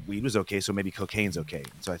thought weed was okay, so maybe cocaine's okay.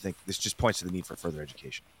 So I think this just points to the need for further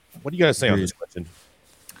education. What do you guys say on this question?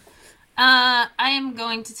 I am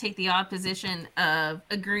going to take the odd position of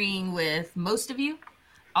agreeing with most of you,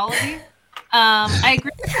 all of you. I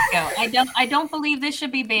agree with Rico. I don't believe this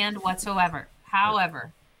should be banned whatsoever.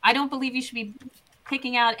 However, I don't believe you should be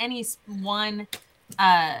picking out any one,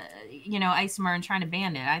 isomer and trying to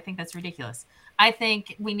ban it. I think that's ridiculous. I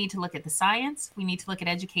think we need to look at the science. We need to look at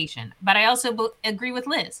education. But I also agree with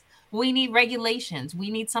Liz. We need regulations. We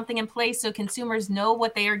need something in place so consumers know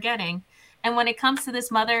what they are getting. And when it comes to this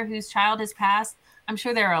mother whose child has passed, I'm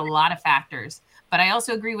sure there are a lot of factors. But I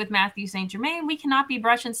also agree with Matthew St. Germain. We cannot be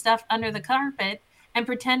brushing stuff under the carpet and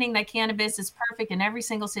pretending that cannabis is perfect in every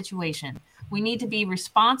single situation. We need to be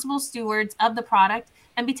responsible stewards of the product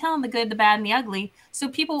and be telling the good, the bad, and the ugly so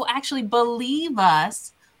people will actually believe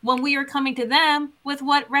us when we are coming to them with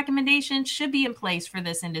what recommendations should be in place for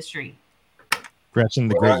this industry. Gretchen,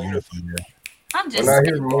 the great unifier. I'm just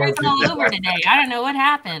all over today. I don't know what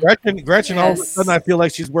happened. Gretchen, all of a sudden I feel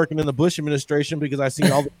like she's working in the Bush administration because I see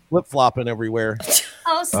all the flip-flopping everywhere.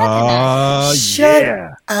 Oh, second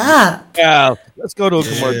Shut up. Yeah, let's go to a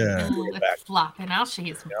commercial. Yeah. Flip-flopping. I'll show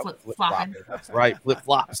you some flip-flopping. That's right,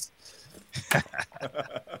 flip-flops.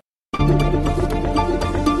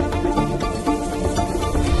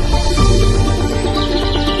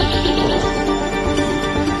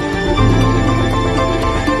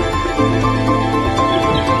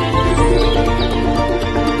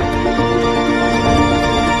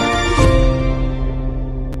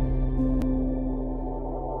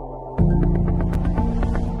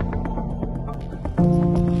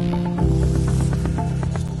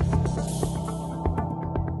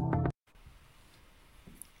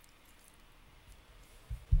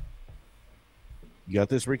 You got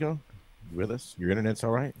this, Rico? You with us? Your internet's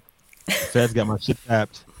all right? Fed's got my shit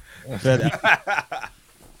tapped.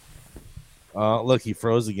 Look, he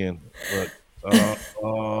froze again. Look.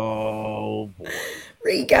 Oh, boy.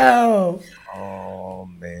 Rico. Oh,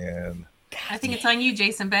 man. I think it's on you,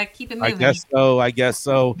 Jason Beck. Keep it moving. I guess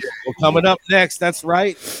so. Well, coming up next, that's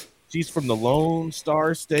right. She's from the Lone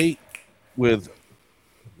Star State with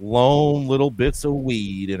lone little bits of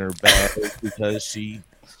weed in her bag because she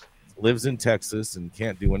lives in Texas and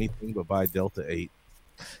can't do anything but buy Delta 8.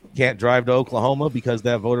 Can't drive to Oklahoma because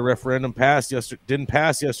that voter referendum didn't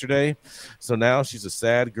pass yesterday. So now she's a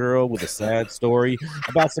sad girl with a sad story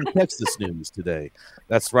about some Texas news today.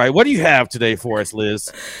 That's right. What do you have today for us,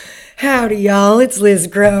 Liz? Howdy, y'all. It's Liz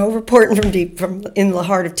Grow reporting from in the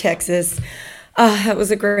heart of Texas. That was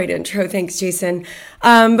a great intro. Thanks, Jason.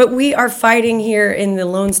 But we are fighting here in the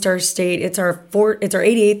Lone Star State. It's our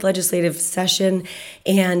 88th legislative session,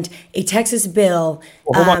 and a Texas bill.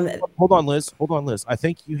 Well, hold on, Liz. I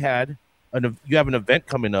think you have an event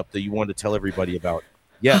coming up that you wanted to tell everybody about.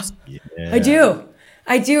 Yes, I do.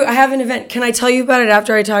 I have an event. Can I tell you about it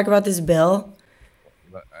after I talk about this bill?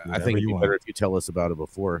 I think it'd be better if you tell us about it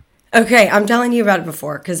before. Okay, I'm telling you about it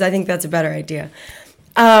before because I think that's a better idea.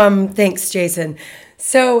 Thanks, Jason.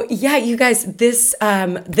 So yeah, you guys,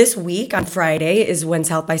 this week on Friday is when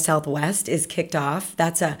South by Southwest is kicked off.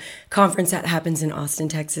 That's a conference that happens in Austin,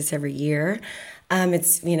 Texas every year.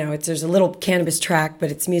 There's a little cannabis track,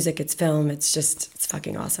 but it's music, it's film, it's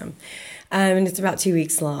fucking awesome. And it's about 2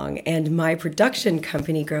 weeks long. And my production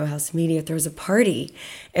company, Grow House Media, throws a party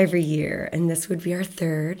every year, and this would be our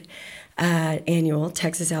third annual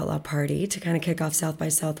Texas Outlaw Party to kind of kick off South by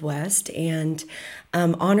Southwest and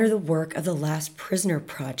honor the work of the Last Prisoner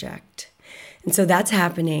Project. And so that's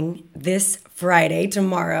happening this Friday,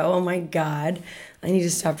 tomorrow. Oh my God. I need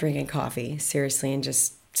to stop drinking coffee, seriously, and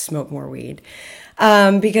just smoke more weed.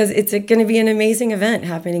 Because it's going to be an amazing event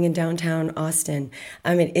happening in downtown Austin.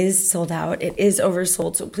 It is sold out. It is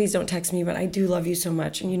oversold. So please don't text me, but I do love you so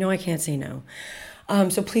much. And you know I can't say no.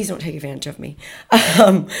 So please don't take advantage of me,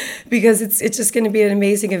 because it's just going to be an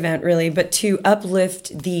amazing event, really. But to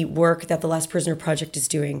uplift the work that the Last Prisoner Project is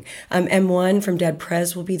doing, M1 from Dead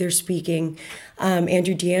Prez will be there speaking.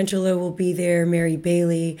 Andrew D'Angelo will be there. Mary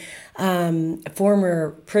Bailey,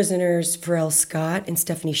 former prisoners Pharrell Scott and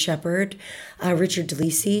Stephanie Shepard, Richard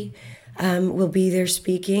DeLisi. Will be there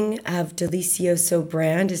speaking. Of Delicioso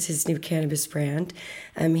brand is his new cannabis brand.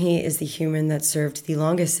 He is the human that served the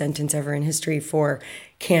longest sentence ever in history for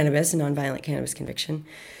cannabis, nonviolent cannabis conviction.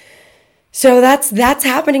 So that's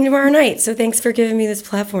happening tomorrow night. So thanks for giving me this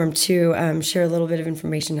platform to share a little bit of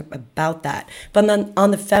information about that. But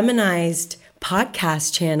on the Feminized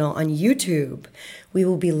podcast channel on YouTube, we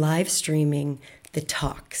will be live streaming the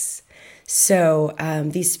talks. So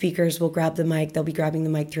these speakers will grab the mic. They'll be grabbing the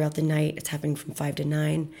mic throughout the night. It's happening from 5 to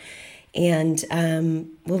 9. And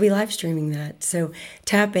we'll be live streaming that. So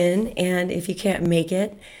tap in. And if you can't make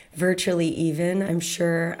it virtually even, I'm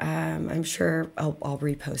sure I'll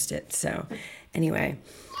repost it. So anyway,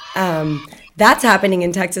 that's happening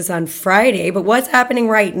in Texas on Friday. But what's happening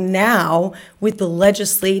right now with the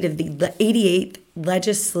 88th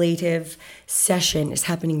legislative session is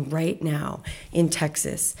happening right now in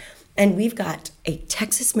Texas. And we've got a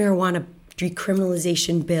Texas marijuana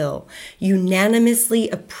decriminalization bill unanimously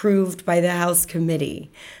approved by the House committee.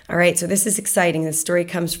 All right, so this is exciting. This story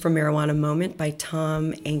comes from Marijuana Moment by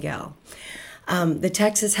Tom Engel. The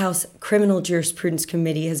Texas House Criminal Jurisprudence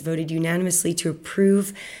Committee has voted unanimously to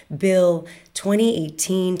approve Bill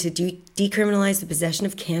 2018 to decriminalize the possession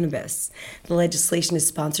of cannabis. The legislation is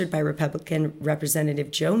sponsored by Republican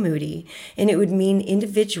Representative Joe Moody, and it would mean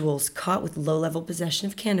individuals caught with low-level possession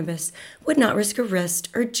of cannabis would not risk arrest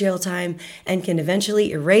or jail time and can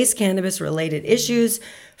eventually erase cannabis-related issues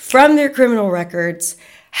from their criminal records.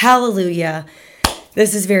 Hallelujah.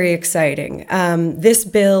 This is very exciting. This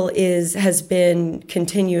bill has been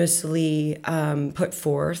continuously put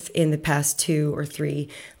forth in the past 2 or 3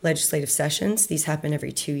 legislative sessions. These happen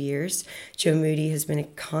every 2 years. Joe Moody has been a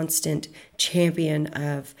constant champion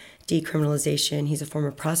of decriminalization. He's a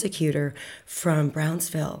former prosecutor from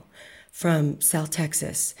Brownsville, from South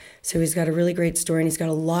Texas. So he's got a really great story, and he's got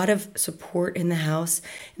a lot of support in the House,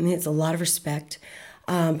 and he has a lot of respect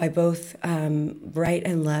by both right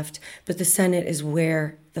and left. But the Senate is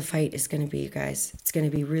where the fight is going to be, you guys. It's going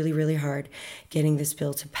to be really, really hard getting this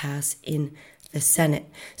bill to pass in the Senate.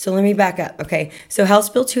 So let me back up, okay? So House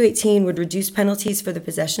Bill 218 would reduce penalties for the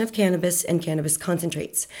possession of cannabis and cannabis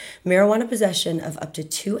concentrates. Marijuana possession of up to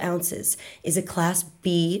 2 ounces is a Class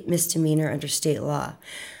B misdemeanor under state law.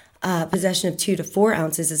 Possession of 2 to 4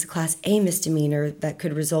 ounces is a Class A misdemeanor that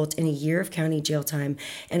could result in a year of county jail time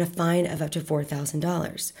and a fine of up to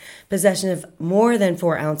 $4,000. Possession of more than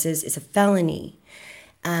 4 ounces is a felony,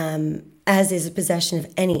 as is a possession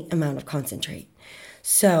of any amount of concentrate.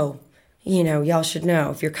 So, y'all should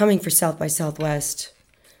know, if you're coming for South by Southwest,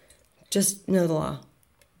 just know the law.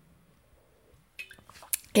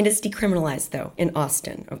 And it's decriminalized, though, in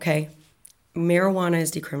Austin, okay? Marijuana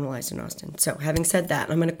is decriminalized in Austin. So having said that,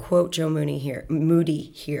 I'm going to quote Joe Moody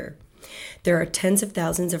here. There are tens of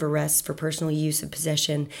thousands of arrests for personal use of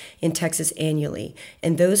possession in Texas annually,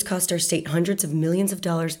 and those cost our state hundreds of millions of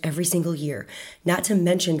dollars every single year, not to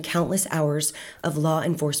mention countless hours of law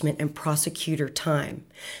enforcement and prosecutor time.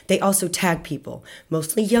 They also tag people,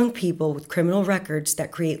 mostly young people with criminal records,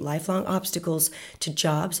 that create lifelong obstacles to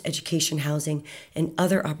jobs, education, housing, and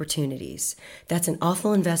other opportunities. That's an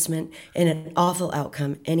awful investment and an awful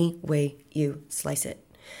outcome any way you slice it.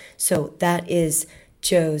 So that is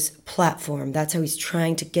Joe's platform. That's how he's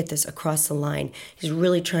trying to get this across the line. He's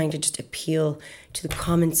really trying to just appeal to the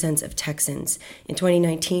common sense of Texans. In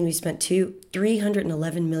 2019, we spent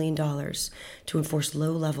 $311 million to enforce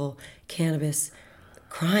low-level cannabis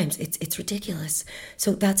crimes. It's ridiculous.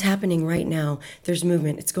 So that's happening right now. There's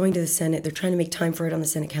movement. It's going to the Senate. They're trying to make time for it on the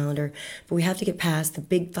Senate calendar. But we have to get past the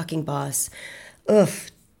big fucking boss.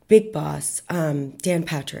 Big boss, Dan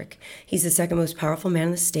Patrick. He's the second most powerful man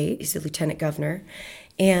in the state. He's the lieutenant governor.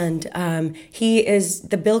 And he is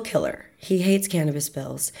the bill killer. He hates cannabis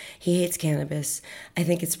bills. He hates cannabis. I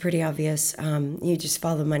think it's pretty obvious. You just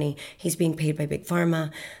follow the money. He's being paid by Big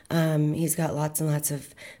Pharma. He's got lots and lots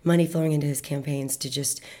of money flowing into his campaigns to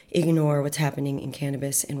just ignore what's happening in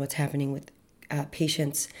cannabis and what's happening with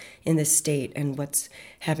patients in this state and what's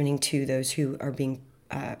happening to those who are being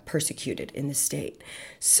persecuted in the state.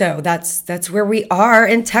 So that's where we are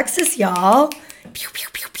in Texas, y'all. Pew, pew,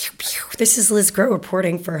 pew, pew, pew. This is Liz Grow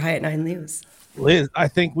reporting for High at 9 News. Liz, I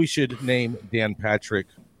think we should name Dan Patrick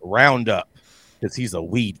Roundup because he's a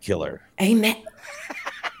weed killer. Amen.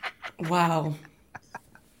 Wow.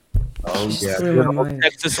 Oh, yeah.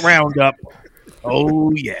 Texas Roundup.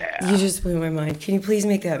 Oh, yeah. You just blew my mind. Can you please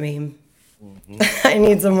make that meme? Mm-hmm. I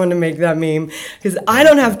need someone to make that meme because I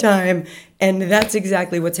don't have time. And that's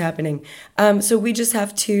exactly what's happening. So we just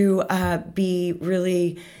have to be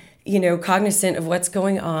really, cognizant of what's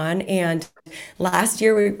going on. And last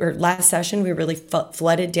session, we really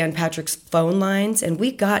flooded Dan Patrick's phone lines, and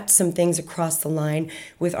we got some things across the line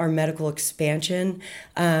with our medical expansion,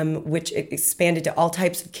 which expanded to all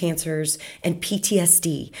types of cancers and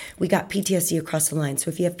PTSD. We got PTSD across the line. So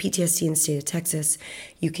if you have PTSD in the state of Texas,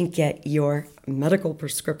 you can get your medical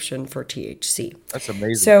prescription for THC. That's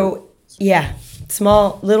amazing. So yeah,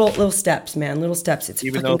 small, little steps, man, little steps. It's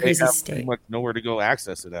even fucking though they crazy have state. pretty much nowhere to go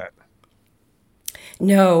access to that.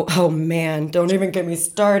 No, oh man, don't even get me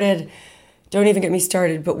started.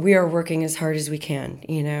 But we are working as hard as we can.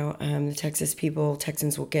 The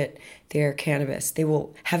Texans will get their cannabis. They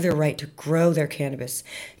will have their right to grow their cannabis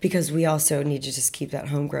because we also need to just keep that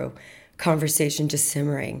home grow conversation just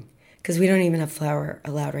simmering because we don't even have flower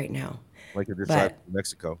allowed right now. Like it decided in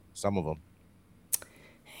Mexico, some of them.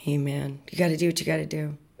 Hey man, you got to do what you got to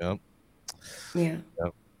do. Yep. Yeah.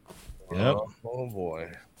 Yep. Oh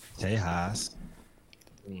boy. Tejas.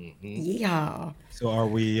 Mm-hmm. Yeah. So are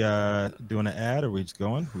we doing an ad? Or are we just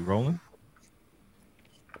going? We rolling?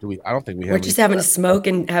 I don't think we have. We're just having a smoke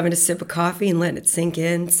and having a sip of coffee and letting it sink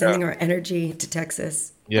in, sending our energy to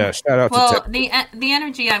Texas. Yeah, shout out to Texas. Well, the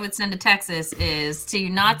energy I would send to Texas is to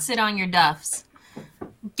not sit on your duffs.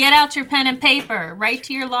 Get out your pen and paper. Write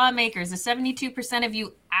to your lawmakers. If 72% of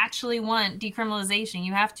you actually want decriminalization,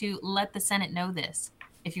 you have to let the Senate know this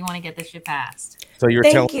if you want to get this shit passed. So you're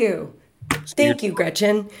Thank you,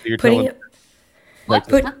 Gretchen. You're Putting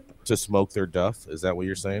telling to smoke their duff. Is that what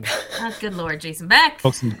you're saying? Oh, good Lord, Jason Beck.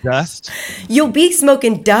 Smoke some dust. You'll be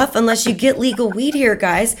smoking duff unless you get legal weed here,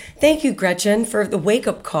 guys. Thank you, Gretchen, for the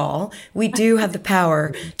wake-up call. We do have the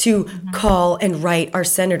power to call and write our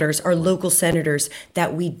senators, our local senators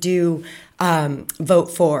that we do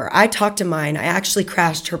vote for. I talked to mine. I actually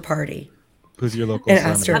crashed her party. Who's your local and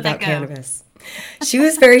senator? asked her about cannabis. She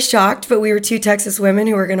was very shocked, but we were two Texas women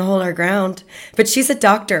who were going to hold our ground. But she's a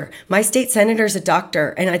doctor. My state senator's a doctor.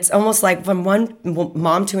 And it's almost like from one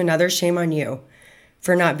mom to another, shame on you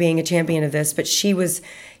for not being a champion of this. But she was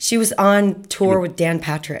on tour with Dan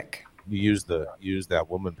Patrick. You use that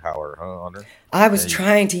woman power, on her? I was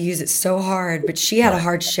trying to use it so hard, but she had a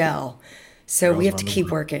hard shell. So we have to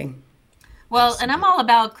keep working. Well, and I'm all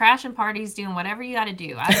about crashing parties, doing whatever you got to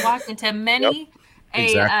do. I've walked into many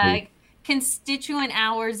constituent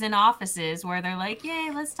hours in offices where they're like,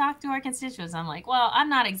 yay, let's talk to our constituents. I'm like, well, I'm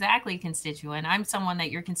not exactly constituent. I'm someone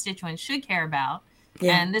that your constituents should care about.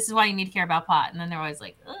 Yeah. And this is why you need to care about pot. And then they're always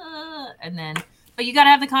like, but you got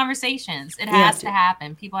to have the conversations. It has to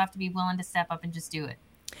happen. People have to be willing to step up and just do it.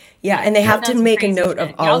 Yeah, and they have to make a note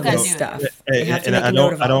of all of this stuff. I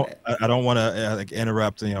don't want to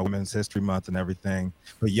interrupt, Women's History Month and everything,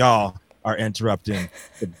 but y'all are interrupting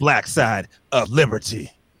the black side of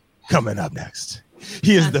liberty. Coming up next,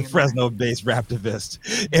 he is the Fresno-based raptivist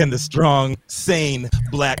and the strong, sane,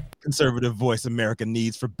 black conservative voice America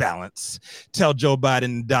needs for balance. Tell Joe Biden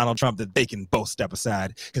and Donald Trump that they can both step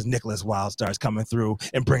aside because Nicholas Wildstar is coming through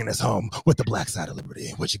and bringing us home with the black side of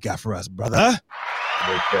liberty. What you got for us, brother?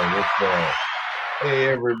 Hey,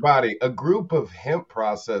 everybody. A group of hemp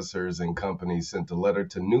processors and companies sent a letter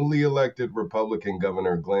to newly elected Republican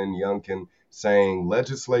Governor Glenn Youngkin saying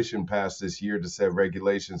legislation passed this year to set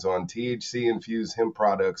regulations on THC-infused hemp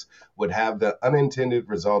products would have the unintended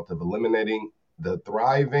result of eliminating the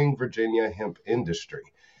thriving Virginia hemp industry.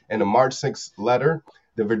 In a March 6th letter,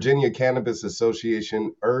 the Virginia Cannabis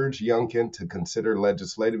Association urged Youngkin to consider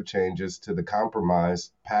legislative changes to the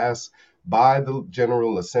compromise passed by the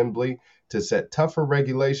General Assembly to set tougher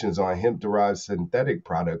regulations on hemp-derived synthetic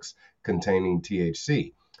products containing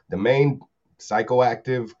THC. The main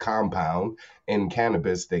psychoactive compound in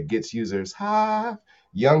cannabis that gets users high.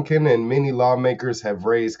 Youngkin and many lawmakers have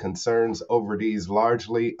raised concerns over these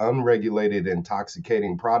largely unregulated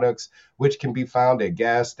intoxicating products, which can be found at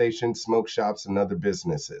gas stations, smoke shops, and other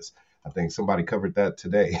businesses. I think somebody covered that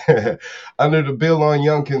today. Under the bill on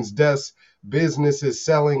Youngkin's desk, businesses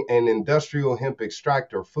selling an industrial hemp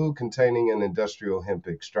extract or food containing an industrial hemp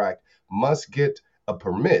extract must get a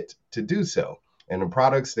permit to do so. And the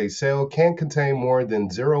products they sell can contain more than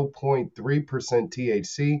 0.3%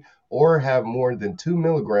 THC or have more than 2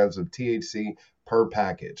 milligrams of THC per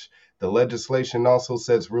package. The legislation also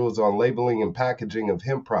sets rules on labeling and packaging of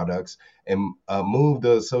hemp products, and a move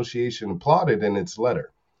the association applauded in its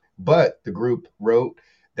letter. But the group wrote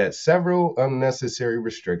that several unnecessary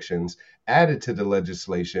restrictions added to the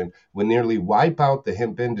legislation would nearly wipe out the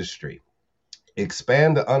hemp industry,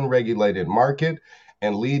 expand the unregulated market,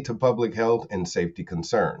 and lead to public health and safety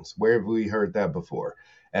concerns. Where have we heard that before?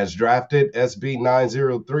 As drafted, SB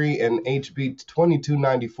 903 and HB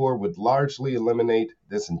 2294 would largely eliminate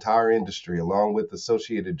this entire industry, along with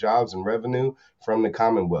associated jobs and revenue from the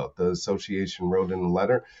Commonwealth, the association wrote in the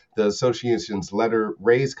letter. The association's letter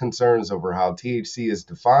raised concerns over how THC is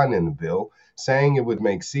defined in the bill, saying it would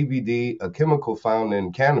make CBD, a chemical found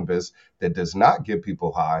in cannabis that does not get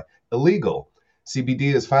people high, illegal.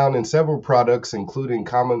 CBD is found in several products, including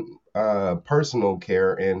common personal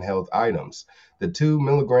care and health items. The 2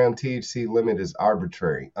 milligram THC limit is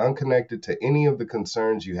arbitrary, unconnected to any of the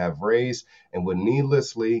concerns you have raised, and would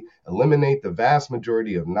needlessly eliminate the vast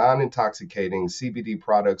majority of non-intoxicating CBD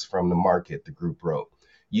products from the market, the group wrote.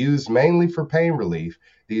 Used mainly for pain relief,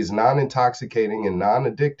 these non-intoxicating and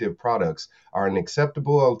non-addictive products are an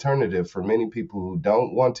acceptable alternative for many people who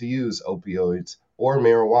don't want to use opioids or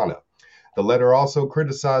marijuana. The letter also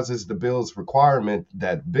criticizes the bill's requirement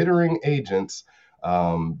that bittering agents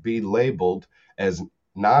be labeled as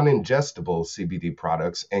non-ingestible CBD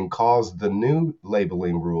products and calls the new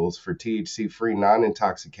labeling rules for THC-free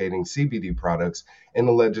non-intoxicating CBD products in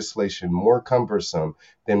the legislation more cumbersome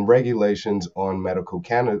than regulations on medical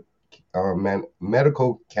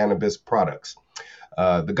cannabis products.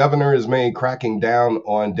 The governor has made cracking down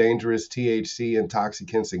on dangerous THC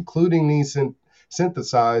intoxicants, including these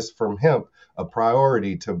synthesized from hemp, a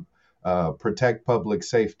priority to protect public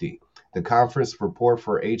safety. The conference report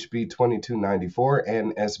for HB 2294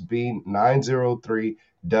 and SB 903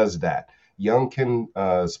 does that. Youngkin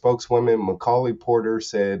spokeswoman Macaulay Porter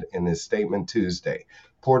said in his statement Tuesday.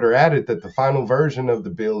 Porter added that the final version of the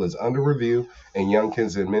bill is under review and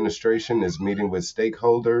Youngkin's administration is meeting with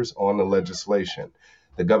stakeholders on the legislation.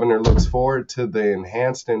 The governor looks forward to the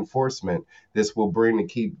enhanced enforcement this will bring to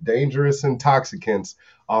keep dangerous intoxicants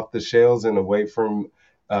off the shelves and away from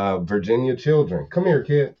Virginia children. Come here,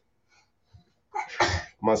 kid.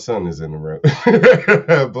 My son is in the room.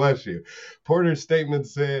 Bless you. Porter's statement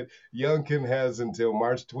said Youngkin has until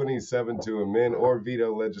March 27 to amend or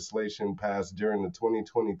veto legislation passed during the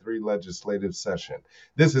 2023 legislative session.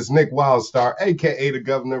 This is Nick Wildstar, a.k.a. the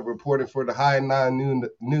governor, reporting for the High 9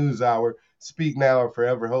 News Hour. Speak now or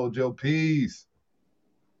forever hold your peace.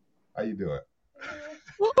 How you doing?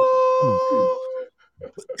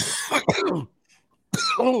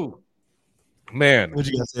 Oh, man. What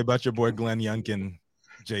you got to say about your boy Glenn Youngkin,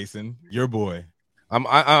 Jason? Your boy. I'm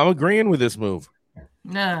agreeing with this move.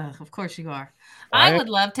 No, of course you are. I would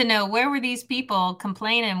love to know, where were these people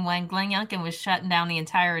complaining when Glenn Youngkin was shutting down the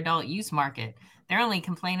entire adult use market? They're only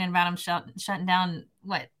complaining about him shutting down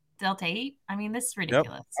what, Delta 8? I mean, this is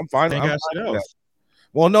ridiculous. Yep, I'm fine. With that.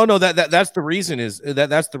 Well, no, that's the reason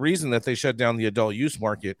that's the reason that they shut down the adult use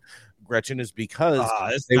market, Gretchen, is because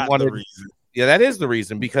they wanted. The reason. Yeah, that is the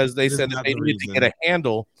reason, because they said that they needed to get a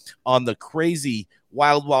handle on the crazy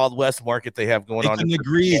wild west market they have going on. They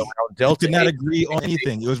could not agree on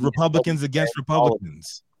anything. It was Republicans against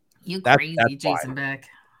Republicans. You crazy, Jason Beck.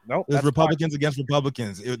 No, it was Republicans against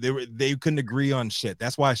Republicans. They couldn't agree on shit.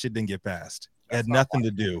 That's why shit didn't get passed. It had nothing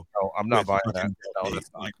to do. No, I'm not buying that.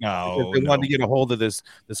 No, they wanted to get a hold of this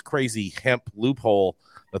crazy hemp loophole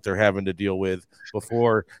that they're having to deal with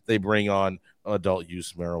before they bring on adult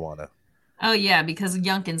use marijuana. Oh yeah, because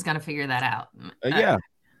Youngkin's gonna figure that out. Yeah,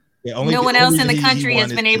 no one else in the country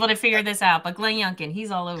has been able to figure this out, but Glenn Youngkin, he's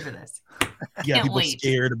all over this. Yeah, people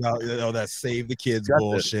scared about that Save the Kids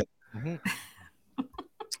bullshit. Mm-hmm.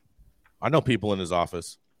 I know people in his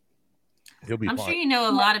office. He'll be. I'm sure you know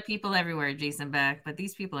a lot of people everywhere, Jason Beck, but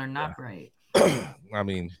these people are not bright. I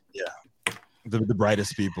mean, yeah, the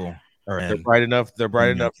brightest people are. They're bright enough. They're bright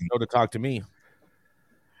enough to know to talk to me.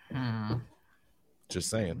 Just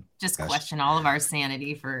saying. Just question all of our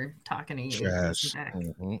sanity for talking to you. Trash.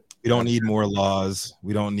 Mm-hmm. We don't need more laws.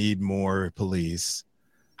 We don't need more police.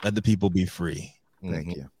 Let the people be free.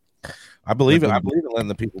 Thank you. I believe in letting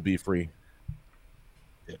the people be free.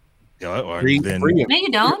 Free. No, you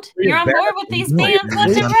don't. You're on board with these bans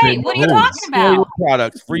left and right. What are you talking about?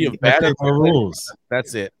 Products free of bad rules.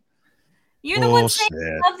 That's it. You're the one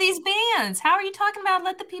saying love these bans. How are you talking about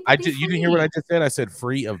let the people be free? You didn't hear what I just said? I said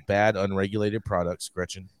free of bad, unregulated products,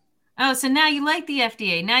 Gretchen. Oh, so now you like the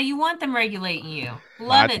FDA. Now you want them regulating you.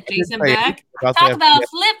 Love it, Jason say Beck. about Talk the about FDA.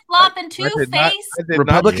 flip-flopping Two-Face.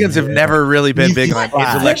 Republicans have never really been big on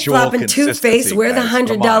intellectual Flip-flopping Two-Face, consistency. wear the guys.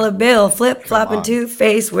 Come $100 on. bill. Flip-flopping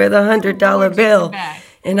Two-Face, wear the $100 bill.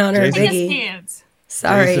 In honor of Biggie.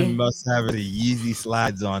 Sorry. Jason must have the Yeezy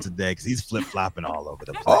slides on today because he's flip-flopping all over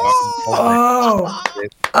the place. Oh.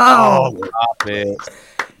 Stop it.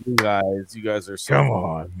 You guys are so. Come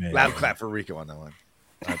on, man. Loud clap for Rico on that one.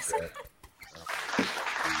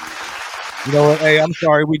 You know what? Hey, I'm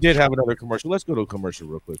sorry. We did have another commercial. Let's go to a commercial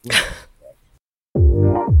real quick.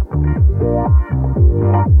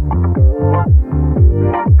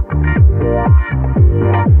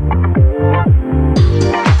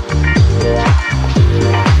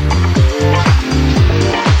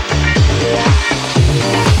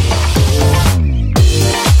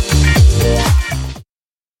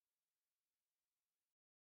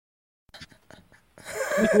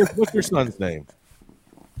 What's your son's name?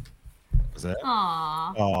 What's that?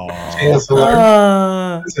 Aww.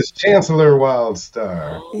 Chancellor. This is Chancellor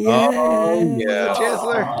Wildstar. Yeah.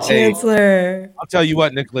 Chancellor. I'll tell you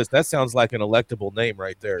what, Nicholas, that sounds like an electable name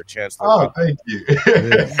right there, Chancellor. Oh, thank you.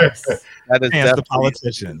 That is the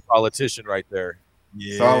politician. Politician right there.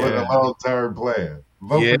 Yeah. Solid and long-term plan.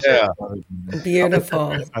 Vote for Chancellor.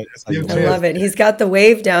 Beautiful. I I love it. He's got the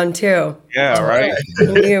wave down too. Yeah, right.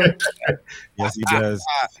 You. Yes, he does.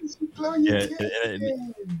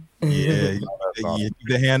 Yeah, you keep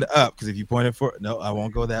the hand up because if you point it for no, I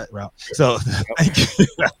won't go that route. So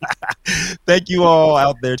thank you all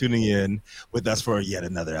out there tuning in with us for yet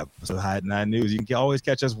another episode of High at 9 News. You can always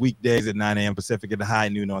catch us weekdays at 9 a.m. Pacific and high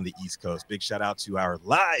noon on the East Coast. Big shout out to our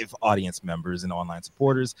live audience members and online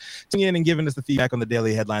supporters tuning in and giving us the feedback on the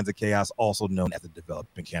daily headlines of chaos, also known as the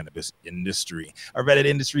developing cannabis industry. Our vetted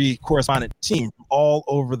industry correspondent team from all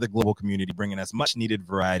over the global community, bringing us much needed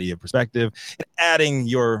variety of perspective and adding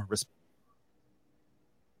your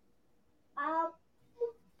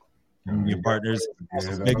your partners,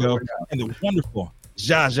 Migo, and the wonderful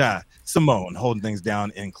Jaja Simone holding things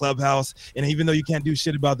down in Clubhouse. And even though you can't do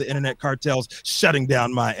shit about the internet cartels shutting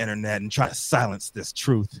down my internet and trying to silence this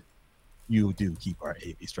truth, you do keep our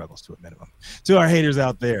AV struggles to a minimum. To our haters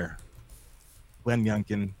out there, Glenn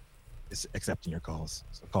Youngkin is accepting your calls.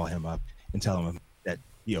 So call him up and tell him that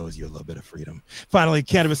he owes you a little bit of freedom. Finally,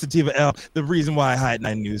 Cannabis Sativa L, the reason why High at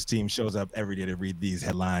 9 News team shows up every day to read these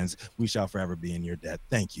headlines. We shall forever be in your debt.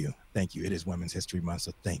 Thank you. Thank you. It is Women's History Month,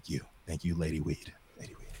 so thank you. Thank you, Lady Weed.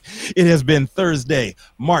 Lady Weed. It has been Thursday,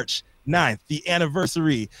 March 9th, the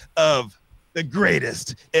anniversary of the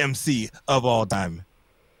greatest MC of all time,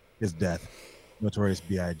 his death. Notorious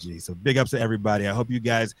B.I.G. So big ups to everybody. I hope you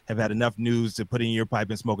guys have had enough news to put in your pipe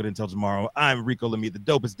and smoke it until tomorrow. I'm Rico Lamitte, the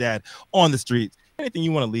dopest dad on the streets. Anything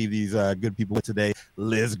you want to leave these good people with today?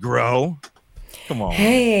 Liz Grow. Come on.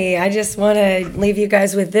 Hey, I just want to leave you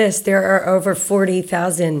guys with this. There are over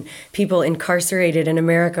 40,000 people incarcerated in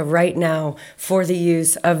America right now for the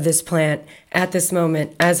use of this plant at this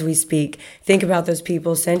moment as we speak. Think about those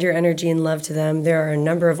people. Send your energy and love to them. There are a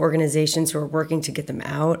number of organizations who are working to get them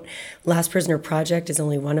out. Last Prisoner Project is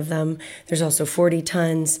only one of them. There's also 40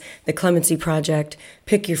 Tons, the Clemency Project.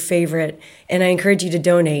 Pick your favorite. And I encourage you to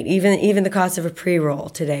donate, even the cost of a pre-roll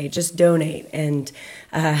today. Just donate and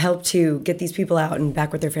help to get these people out and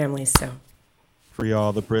back with their families. So, free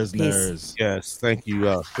all the prisoners. Peace. Yes, thank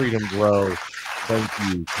you, Freedom Grow. Thank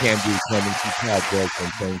you, Can Do Clemency Project,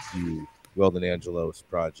 and thank you, Weldon Angelos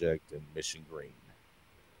Project and Mission Green.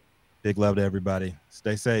 Big love to everybody.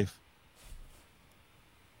 Stay safe.